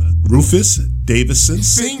 Rufus Davison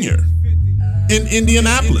Sr. In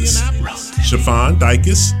Indianapolis, Chiffon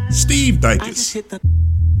Dykes, Steve Dykes.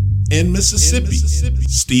 In Mississippi,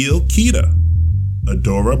 Steele Keita,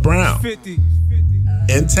 Adora Brown.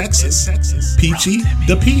 In Texas, Peachy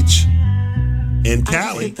the Peach. In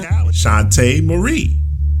Cali, Shantae Marie.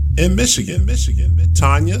 In Michigan,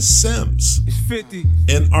 Tanya Sims.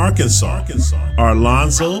 In Arkansas,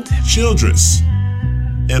 Arlonzo Childress.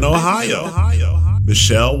 In Ohio,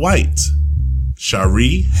 Michelle White,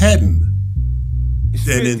 Shari Hedden.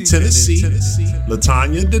 And in Tennessee,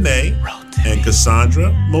 Latanya Dene and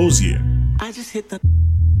Cassandra Mosier.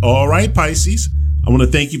 All right, Pisces. I want to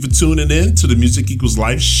thank you for tuning in to the Music Equals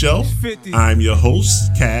Life show. I'm your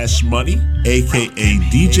host, Cash Money, a.k.a.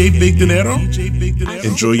 DJ Big Dinero.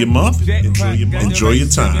 Enjoy your month. Enjoy your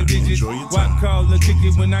time. Why call a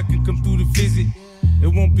ticket when I can come through the visit? It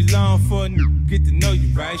won't be long for a get to know you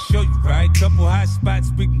right, show you right. Couple hot spots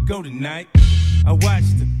we can go tonight. I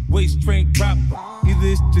watched the waist train proper. Either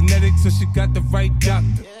it's genetics or she got the right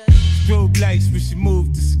doctor. Strobe lights when she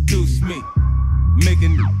moved to seduce me.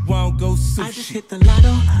 Making me won't go sushi. I just hit the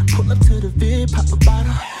lotto, pull up to the vid, pop a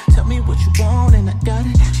bottle. Tell me what you want and I got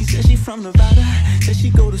it. She said she from Nevada, said she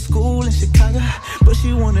go to school in Chicago, but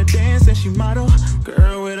she wanna dance and she model.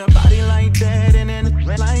 Girl with a body like that and then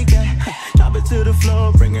a like that. Drop it to the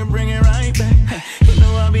floor, bring it right back. You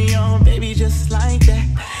know I'll be on, baby, just like that.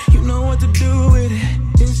 You know what to do with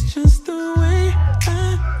it. It's just the way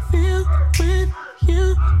I feel with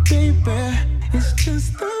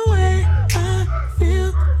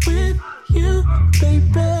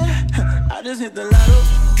I just hit the lotto.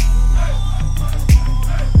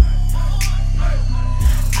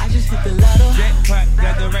 I just hit the lotto. Jackpot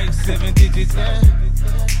got the right 7 digits. I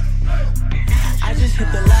just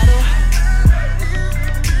hit the lotto.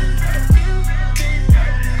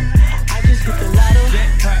 I just hit the lotto.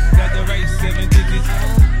 Jackpot got the right 7 digits.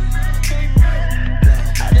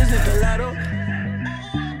 I just hit the lotto.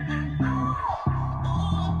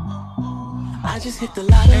 I just hit the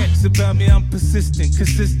lotto. Ask about me, I'm persistent,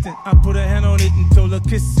 consistent. I put a hand on it and told her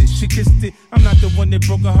kiss it. She kissed it. I'm not the one that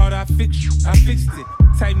broke her heart, I fixed it.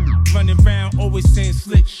 Tight running around, always saying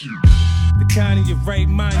slick shit. The kind of your right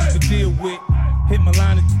mind you can deal with. Hit my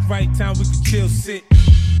line at the right time, we can chill, sit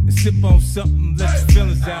and sip on something, let your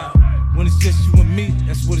feelings out. When it's just you and me,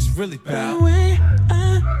 that's what it's really about. The way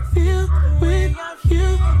I feel with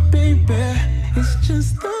you, baby, it's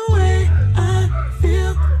just the way I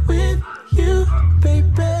feel with you, baby.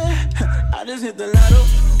 I just hit the lotto.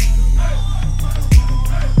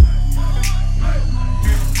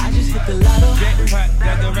 I just hit the lotto. Jackpot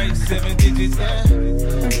got the right 7 digits.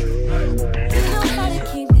 You know how to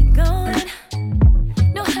keep me going,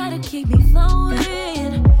 know how to keep me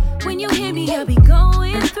flowing. When you hear me, I'll be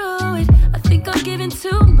going through it. I think I'm giving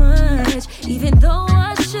too much, even though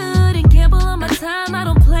I shouldn't. Gamble on my time, I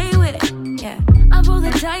don't play with it. Yeah, I roll the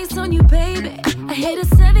dice on you, baby. I hit a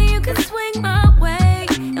 7, you can swing my way.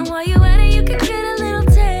 And while you at it, you can get a little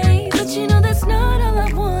taste. But you know that's not all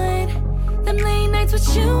I want. Them late nights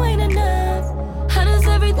with you ain't enough. How does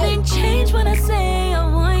everything change when I say I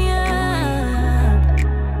want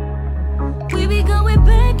you? We be going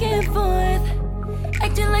back and forth,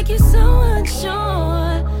 acting like you're so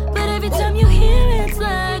unsure. But every time you hear it, it's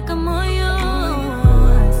like I'm all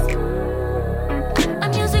yours.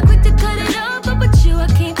 I'm usually quick to cut it up, but with you I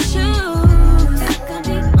can't choose.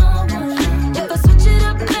 If I switch it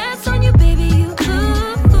up fast on you, baby, you lose.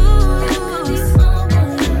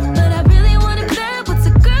 But I really want it bad, what's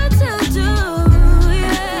a girl to do?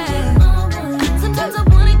 Yeah. Sometimes I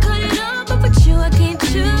wanna cut it up, but with you I can't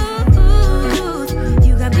choose.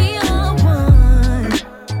 You got me on one.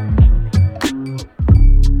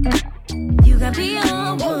 You got me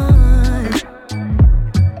on one.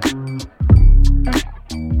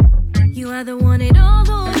 You either want it all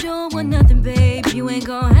or don't want nothing, babe. You ain't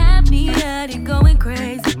gon' have me at it going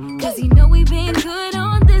crazy. Cause you know we been good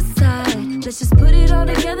on this side. Let's just put it all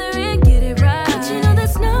together and get it right. But you know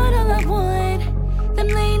that's not all I want. Them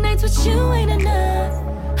late nights with you ain't enough.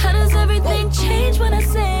 How does everything change when I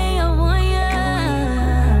say I want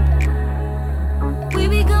you? We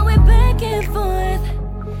be going back and forth,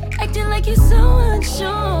 acting like you're so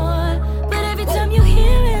unsure. But every time you hear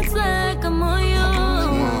it, it's like I'm all yours.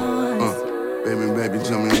 Baby,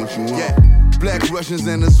 tell me what you want. Yeah. Black Russians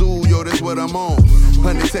and Azul, yo, that's what I'm on.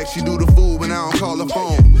 100 text, you do the fool when I don't call the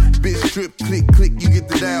phone. Bitch trip, click, click, you get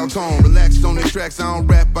the dial tone. Relaxed on the tracks, I don't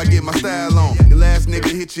rap, I get my style on. Your last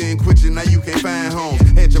nigga hit you and quit you, now you can't find homes.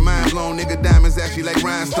 Had your mind blown, nigga, diamonds actually like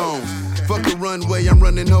rhinestones. Fuck the runway, I'm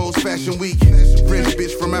running hoes fashion week. French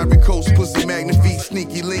bitch from Ivory Coast, pussy magnifique,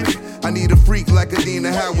 sneaky link. I need a freak like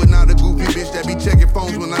Adina Howard, not a goofy bitch that be checking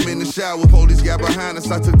phones when I'm in the shower. Police got behind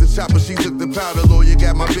us, I took the chopper, she took the powder. Lawyer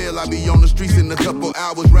got my bail, I be on the streets in a couple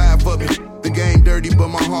hours, ride for me. The game dirty, but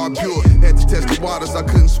my heart pure. Had to test the waters, I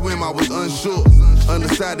couldn't swim, I was unsure.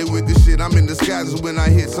 Undecided with this shit, I'm in disguises when I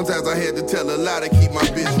hit. Sometimes I had to tell a lie to keep my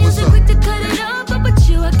bitch. What's up? Quick to cut it up, but with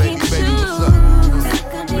you I can't choose. Baby, what's up?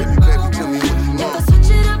 Baby, tell me what you want. If I switch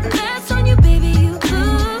it up fast on you, baby, you lose.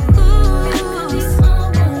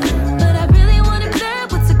 But I really want it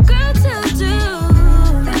bad, what's a girl to do?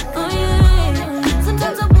 Oh yeah.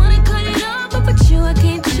 Sometimes I wanna cut it up, but with you I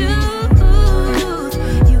can't choose.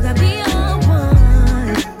 You got me on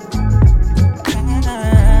one.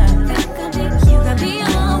 You got me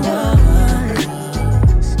on one.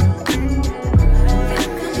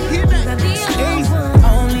 You got me on one.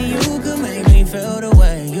 Only you could make me feel the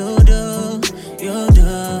way you do, you do.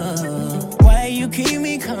 Why you keep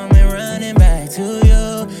me coming, running back to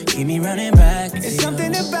you, keep me running back to you. It's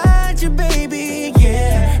something about you, baby,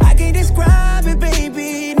 yeah. I can't describe it,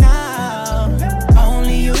 baby, now.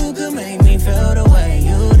 Only you could make me feel the way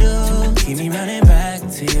you do, keep me running back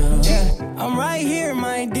to you. Yeah. I'm right here,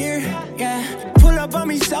 my dear, yeah. Pull up on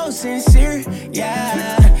me so sincere,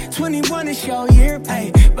 yeah. 21 is your year,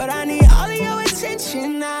 ay, but I need all of your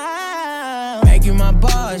attention now. Make you my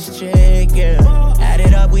boss chick, yeah. Add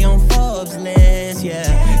it up, we on Forbes list,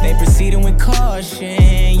 yeah. They proceeding with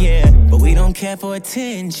caution, yeah. But we don't care for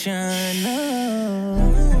attention,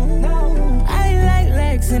 no. I like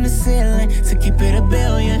legs in the ceiling, so keep it a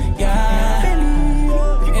billion, yeah.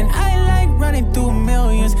 And I like running through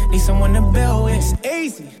millions, need someone to build with. It's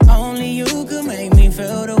easy. Only you could make me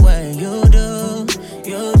feel the way you do,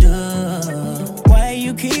 you do. Why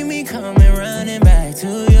you keep me coming, running back to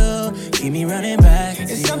you, keep me running back to you.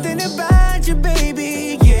 It's something about you,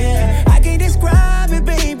 baby, yeah. I can't describe it,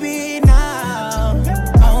 baby, now.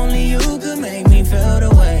 Only you could make me feel the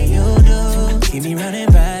way you do, keep me running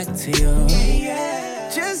back to you.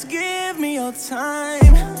 Just give me your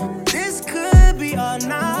time. This could be all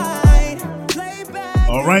night.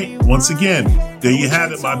 All right, once again, there you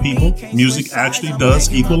have it, my people. Music actually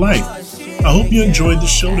does equal life. I hope you enjoyed the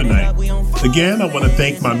show tonight. Again, I want to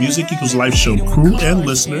thank my Music Equals Life show crew and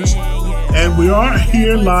listeners. And we are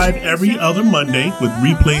here live every other Monday with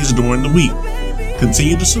replays during the week.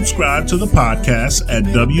 Continue to subscribe to the podcast at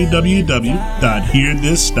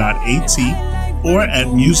www.hearthis.at or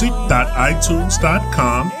at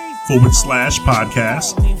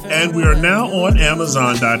music.itunes.com/podcast. And we are now on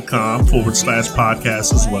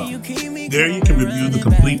Amazon.com/podcast as well. There you can review the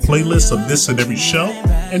complete playlist of this and every show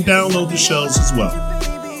and download the shows as well.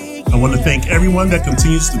 I want to thank everyone that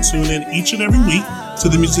continues to tune in each and every week to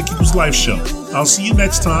the Music Equals Life show. I'll see you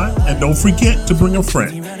next time, and don't forget to bring a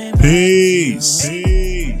friend. Peace.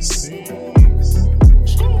 Peace.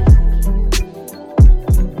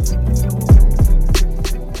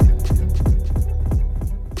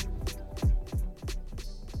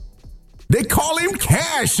 They call him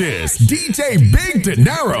Cassius, DJ Big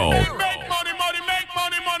Dinero.